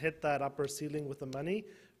programs haven't hit that upper ceiling with the money.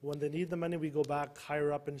 When they need the money, we go back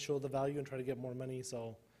higher up and show the value and try to get more money.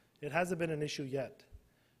 So it hasn't been an issue yet.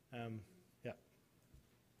 Yeah.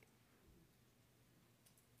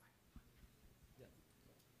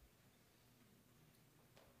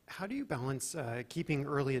 How do you balance keeping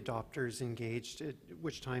early adopters engaged, at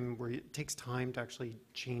which time where it takes time to actually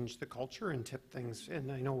change the culture and tip things?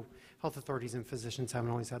 And I know health authorities and physicians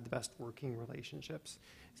haven't always had the best working relationships.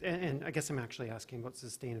 And I guess I'm actually asking about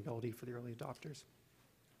sustainability for the early adopters.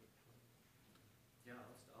 Yeah,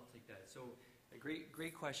 I'll take that. So, a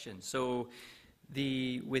great question. So,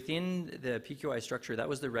 within the PQI structure, that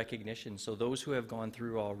was the recognition. So those who have gone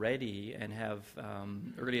through already and have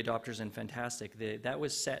early adopters and fantastic, that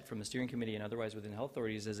was set from the steering committee and otherwise within health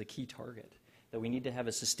authorities as a key target, that we need to have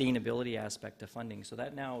a sustainability aspect to funding. So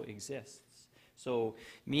that now exists. So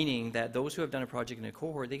meaning that those who have done a project in a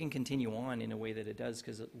cohort, they can continue on in a way that it does,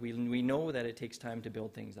 because we know that it takes time to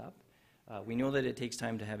build things up. We know that it takes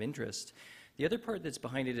time to have interest. The other part that's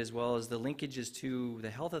behind it as well is the linkages to the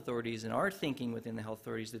health authorities and our thinking within the health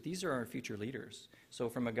authorities that these are our future leaders. So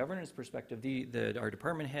from a governance perspective, our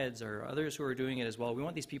department heads or others who are doing it as well, we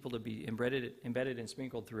want these people to be embedded and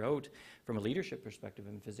sprinkled throughout from a leadership perspective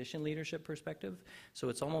and physician leadership perspective. So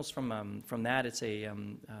it's almost from that, it's a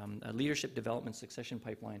leadership development succession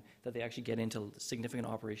pipeline that they actually get into significant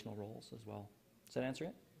operational roles as well. Does that answer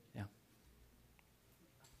it? Yeah.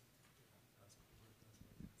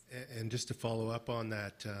 And just to follow up on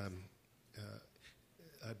that,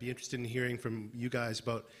 I'd be interested in hearing from you guys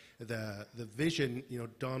about the vision. You know,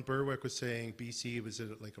 Don Berwick was saying BC was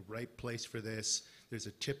like a right place for this. There's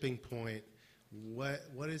a tipping point. What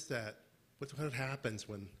is that? What happens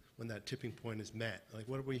when that tipping point is met? Like,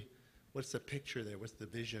 what's the picture there? What's the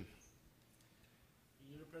vision?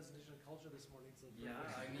 Your presentation of culture this morning. So yeah,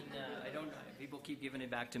 I mean, people keep giving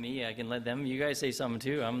it back to me. I can let them, you guys say something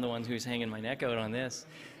too. I'm the one who's hanging my neck out on this.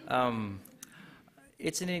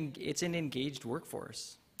 It's an engaged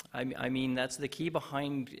workforce. I mean, that's the key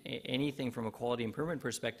behind anything from a quality improvement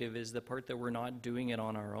perspective, is the part that we're not doing it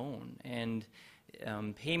on our own. And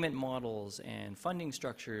payment models and funding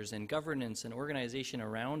structures and governance and organization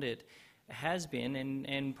around it has been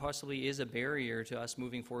and possibly is a barrier to us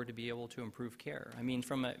moving forward to be able to improve care. I mean,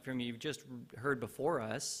 from you've just heard before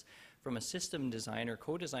us, from a system design or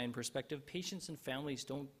co-design perspective, patients and families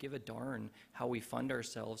don't give a darn how we fund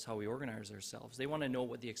ourselves, how we organize ourselves. They want to know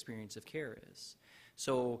what the experience of care is.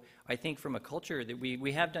 So I think from a culture that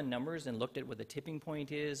we have done numbers and looked at what the tipping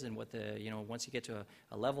point is and what the, once you get to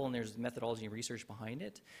a level and there's methodology and research behind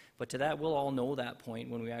it. But to that, we'll all know that point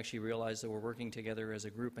when we actually realize that we're working together as a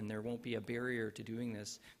group and there won't be a barrier to doing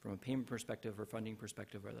this from a payment perspective or funding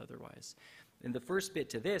perspective or otherwise. And the first bit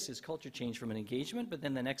to this is culture change from an engagement, but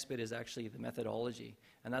then the next bit is actually the methodology.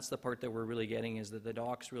 And that's the part that we're really getting, is that the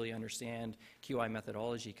docs really understand QI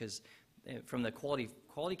methodology, because from the quality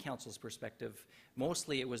council's perspective,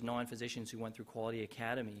 mostly it was non-physicians who went through Quality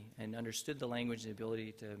Academy and understood the language and the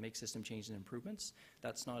ability to make system change and improvements.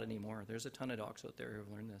 That's not anymore. There's a ton of docs out there who have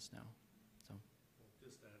learned this now. So,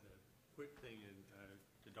 just add a quick thing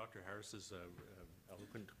to Dr. Harris's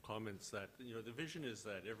eloquent comments, that the vision is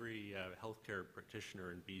that every healthcare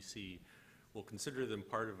practitioner in BC will consider them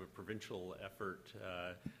part of a provincial effort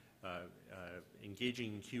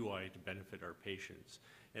engaging QI to benefit our patients.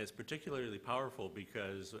 And it's particularly powerful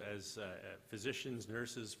because as physicians,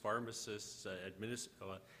 nurses, pharmacists,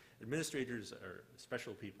 administrators are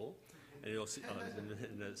special people, and you'll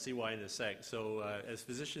see why in a sec. So as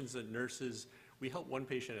physicians and nurses, we help one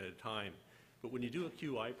patient at a time. But when you do a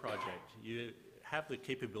QI project, you have the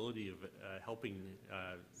capability of helping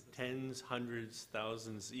tens, hundreds,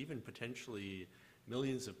 thousands, even potentially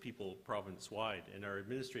millions of people province-wide, and our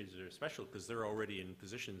administrators are special because they're already in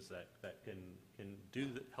positions that can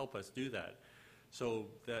help us do that. So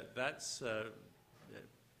that's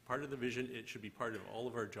part of the vision. It should be part of all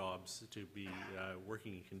of our jobs to be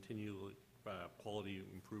working in continual quality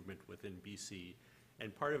improvement within BC,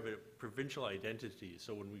 and part of a provincial identity.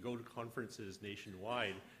 So when we go to conferences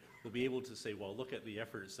nationwide, we'll be able to say, well, look at the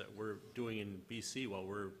efforts that we're doing in BC. Well,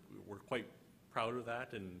 we're quite proud of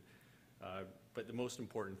that, and but the most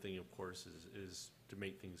important thing, of course, is to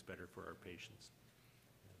make things better for our patients.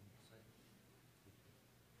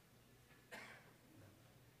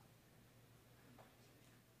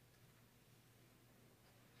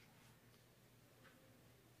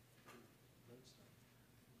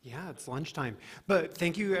 Yeah, it's lunchtime. But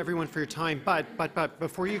thank you, everyone, for your time. But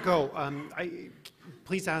before you go,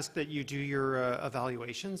 please ask that you do your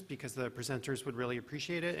evaluations, because the presenters would really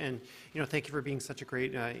appreciate it. And thank you for being such a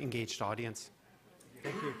great, engaged audience.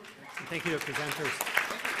 Thank you. And thank you to presenters.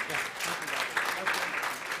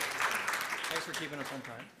 Thanks for keeping us on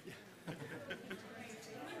time.